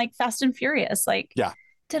 aside from like Fast and Furious, like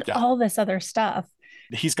did all this other stuff.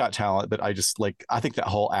 He's got talent, but I think that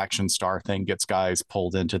whole action star thing gets guys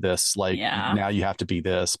pulled into this. Like now you have to be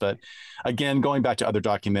this. But again, going back to other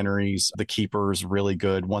documentaries, The Keeper's really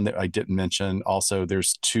good. One that I didn't mention. Also,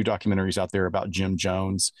 there's 2 documentaries out there about Jim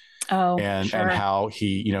Jones and how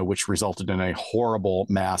he, which resulted in a horrible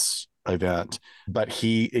mass event, but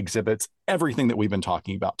he exhibits everything that we've been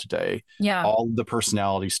talking about today. Yeah. All the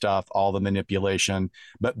personality stuff, all the manipulation,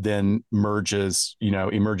 but then emerges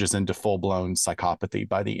into full-blown psychopathy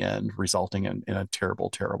by the end, resulting in a terrible,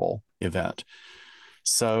 terrible event.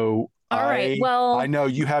 So all right. Well, I know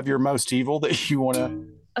you have your most evil that you want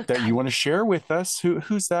to share with us.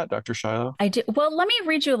 Who's that, Dr. Shiloh? I do. Well, let me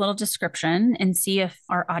read you a little description and see if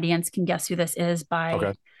our audience can guess who this is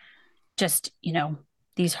by just,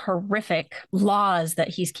 these horrific laws that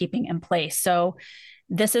he's keeping in place. So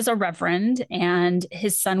this is a reverend, and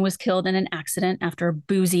his son was killed in an accident after a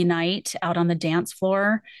boozy night out on the dance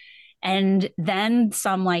floor. And then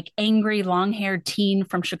some like angry long-haired teen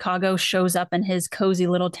from Chicago shows up in his cozy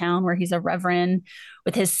little town where he's a reverend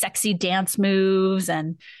with his sexy dance moves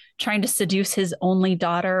and trying to seduce his only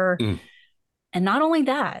daughter. And not only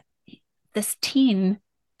that, this teen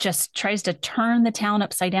just tries to turn the town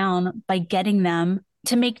upside down by getting them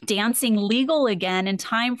to make dancing legal again in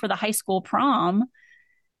time for the high school prom.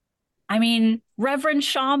 I mean, Reverend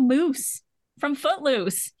Shaw Moose from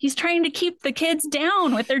Footloose. He's trying to keep the kids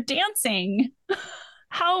down with their dancing. What's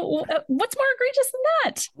more egregious than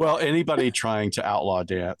that? Well, anybody trying to outlaw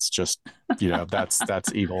dance, just,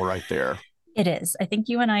 that's evil right there. It is. I think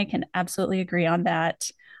you and I can absolutely agree on that.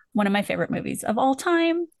 One of my favorite movies of all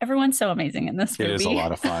time. Everyone's so amazing in this movie. It is a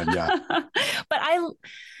lot of fun, yeah. But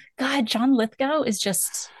God, John Lithgow is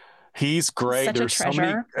just... He's great. Such There's a treasure. so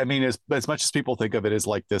many, I mean, as much as people think of it as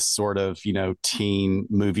like this sort of, teen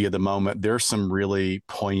movie of the moment, there's some really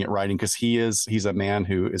poignant writing because he's a man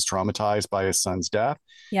who is traumatized by his son's death.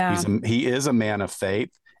 Yeah. He is a man of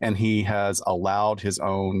faith, and he has allowed his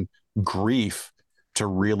own grief to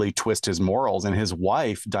really twist his morals. And his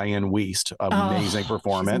wife, Diane Wiest, amazing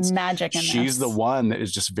performance. She's magic in She's the one that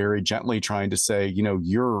is just very gently trying to say,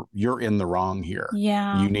 you're in the wrong here.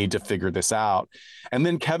 Yeah. You need to figure this out. And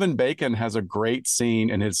then Kevin Bacon has a great scene,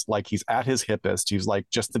 and he's at his hippest. He's like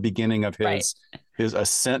just the beginning of his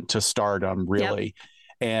ascent to stardom, really.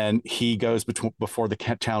 Yep. And he goes before the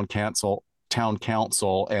town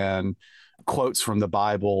council and quotes from the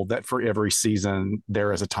Bible that for every season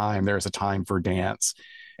there is a time for dance.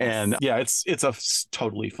 And it's a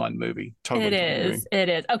totally fun movie. It is.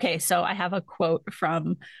 Okay, so I have a quote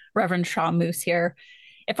from Reverend Shaw Moose here.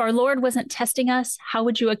 If our Lord wasn't testing us, how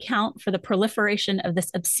would you account for the proliferation of this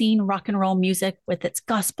obscene rock and roll music with its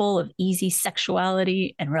gospel of easy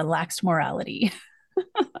sexuality and relaxed morality?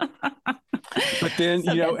 But then,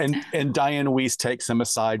 and Diane Wiest takes him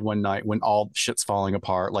aside one night when all shit's falling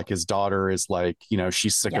apart. Like his daughter is like,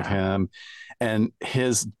 she's sick of him. And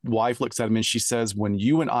his wife looks at him and she says, when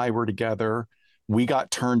you and I were together, we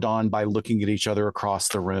got turned on by looking at each other across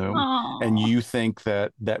the room. Aww. And you think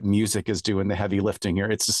that music is doing the heavy lifting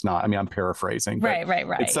here. It's just not. I mean, I'm paraphrasing. But right.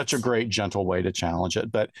 It's such a great, gentle way to challenge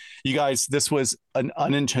it. But you guys, this was an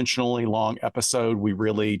unintentionally long episode. We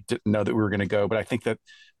really didn't know that we were going to go, but I think that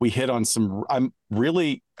we hit on I'm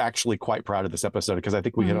really actually quite proud of this episode because I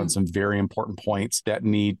think we hit on some very important points that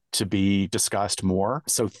need to be discussed more.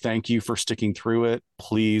 So thank you for sticking through it.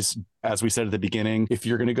 Please, as we said at the beginning, if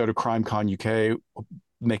you're going to go to CrimeCon UK,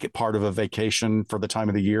 make it part of a vacation for the time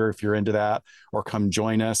of the year if you're into that, or come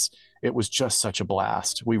join us. It was just such a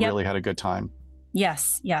blast. We really had a good time.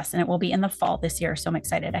 Yes. And it will be in the fall this year. So I'm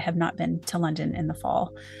excited. I have not been to London in the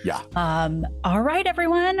fall. Yeah. All right,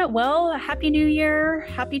 everyone. Well, Happy New Year.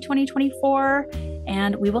 Happy 2024.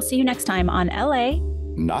 And we will see you next time on LA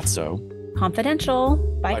Not So Confidential.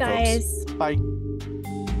 Bye, guys. Folks. Bye.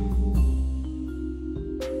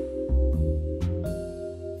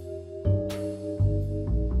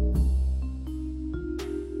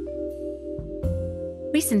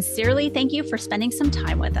 We sincerely thank you for spending some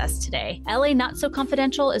time with us today. LA Not So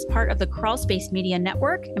Confidential is part of the Crawl Space Media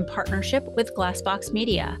Network in partnership with Glassbox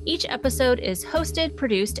Media. Each episode is hosted,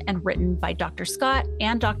 produced, and written by Dr. Scott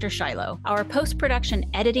and Dr. Shiloh. Our post-production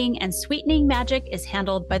editing and sweetening magic is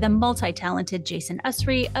handled by the multi-talented Jason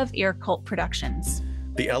Usry of Ear Cult Productions.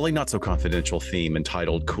 The LA Not So Confidential theme,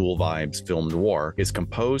 entitled Cool Vibes Film Noir, is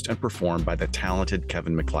composed and performed by the talented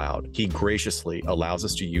Kevin MacLeod. He graciously allows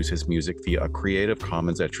us to use his music via a Creative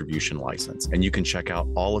Commons Attribution license, and you can check out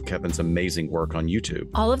all of Kevin's amazing work on YouTube.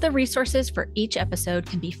 All of the resources for each episode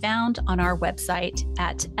can be found on our website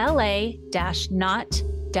at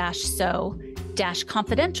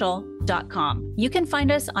la-not-so-confidential.com. You can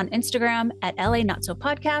find us on Instagram at LA Not So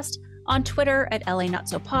Podcast, on Twitter at LA Not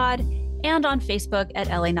So Pod, and on Facebook at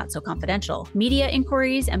LA Not So Confidential. Media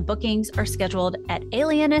inquiries and bookings are scheduled at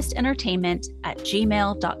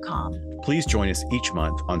alienistentertainment@gmail.com. Please join us each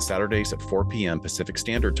month on Saturdays at 4 p.m. Pacific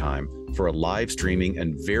Standard Time for a live streaming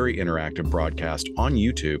and very interactive broadcast on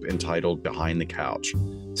YouTube entitled Behind the Couch.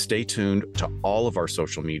 Stay tuned to all of our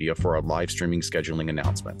social media for our live streaming scheduling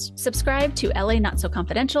announcements. Subscribe to LA Not So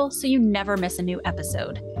Confidential so you never miss a new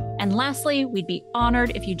episode. And lastly, we'd be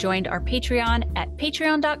honored if you joined our Patreon at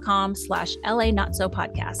patreon.com/LA Not So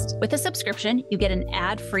Podcast. With a subscription, you get an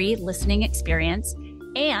ad-free listening experience,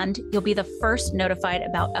 and you'll be the first notified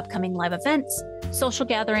about upcoming live events, social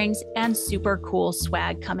gatherings, and super cool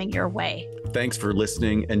swag coming your way. Thanks for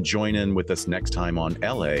listening, and join in with us next time on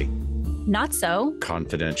LA Not So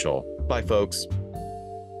Confidential. Bye, folks.